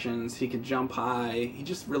directions. He could jump high. He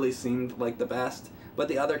just really seemed like the best. But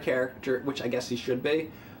the other character, which I guess he should be,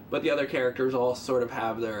 but the other characters all sort of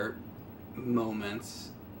have their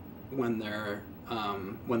moments when they're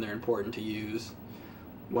important to use.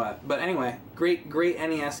 But anyway, great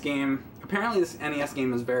NES game. Apparently this NES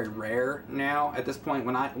game is very rare now. At this point,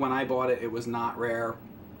 when I bought it, it was not rare.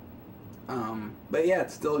 But yeah,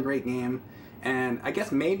 it's still a great game, and I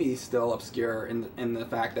guess maybe still obscure in the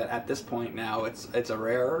fact that at this point now it's a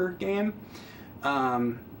rarer game.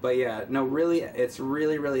 But yeah, no, really, it's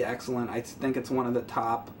really excellent. I think it's one of the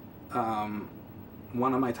top,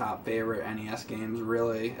 one of my top favorite NES games.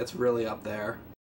 Really, it's really up there.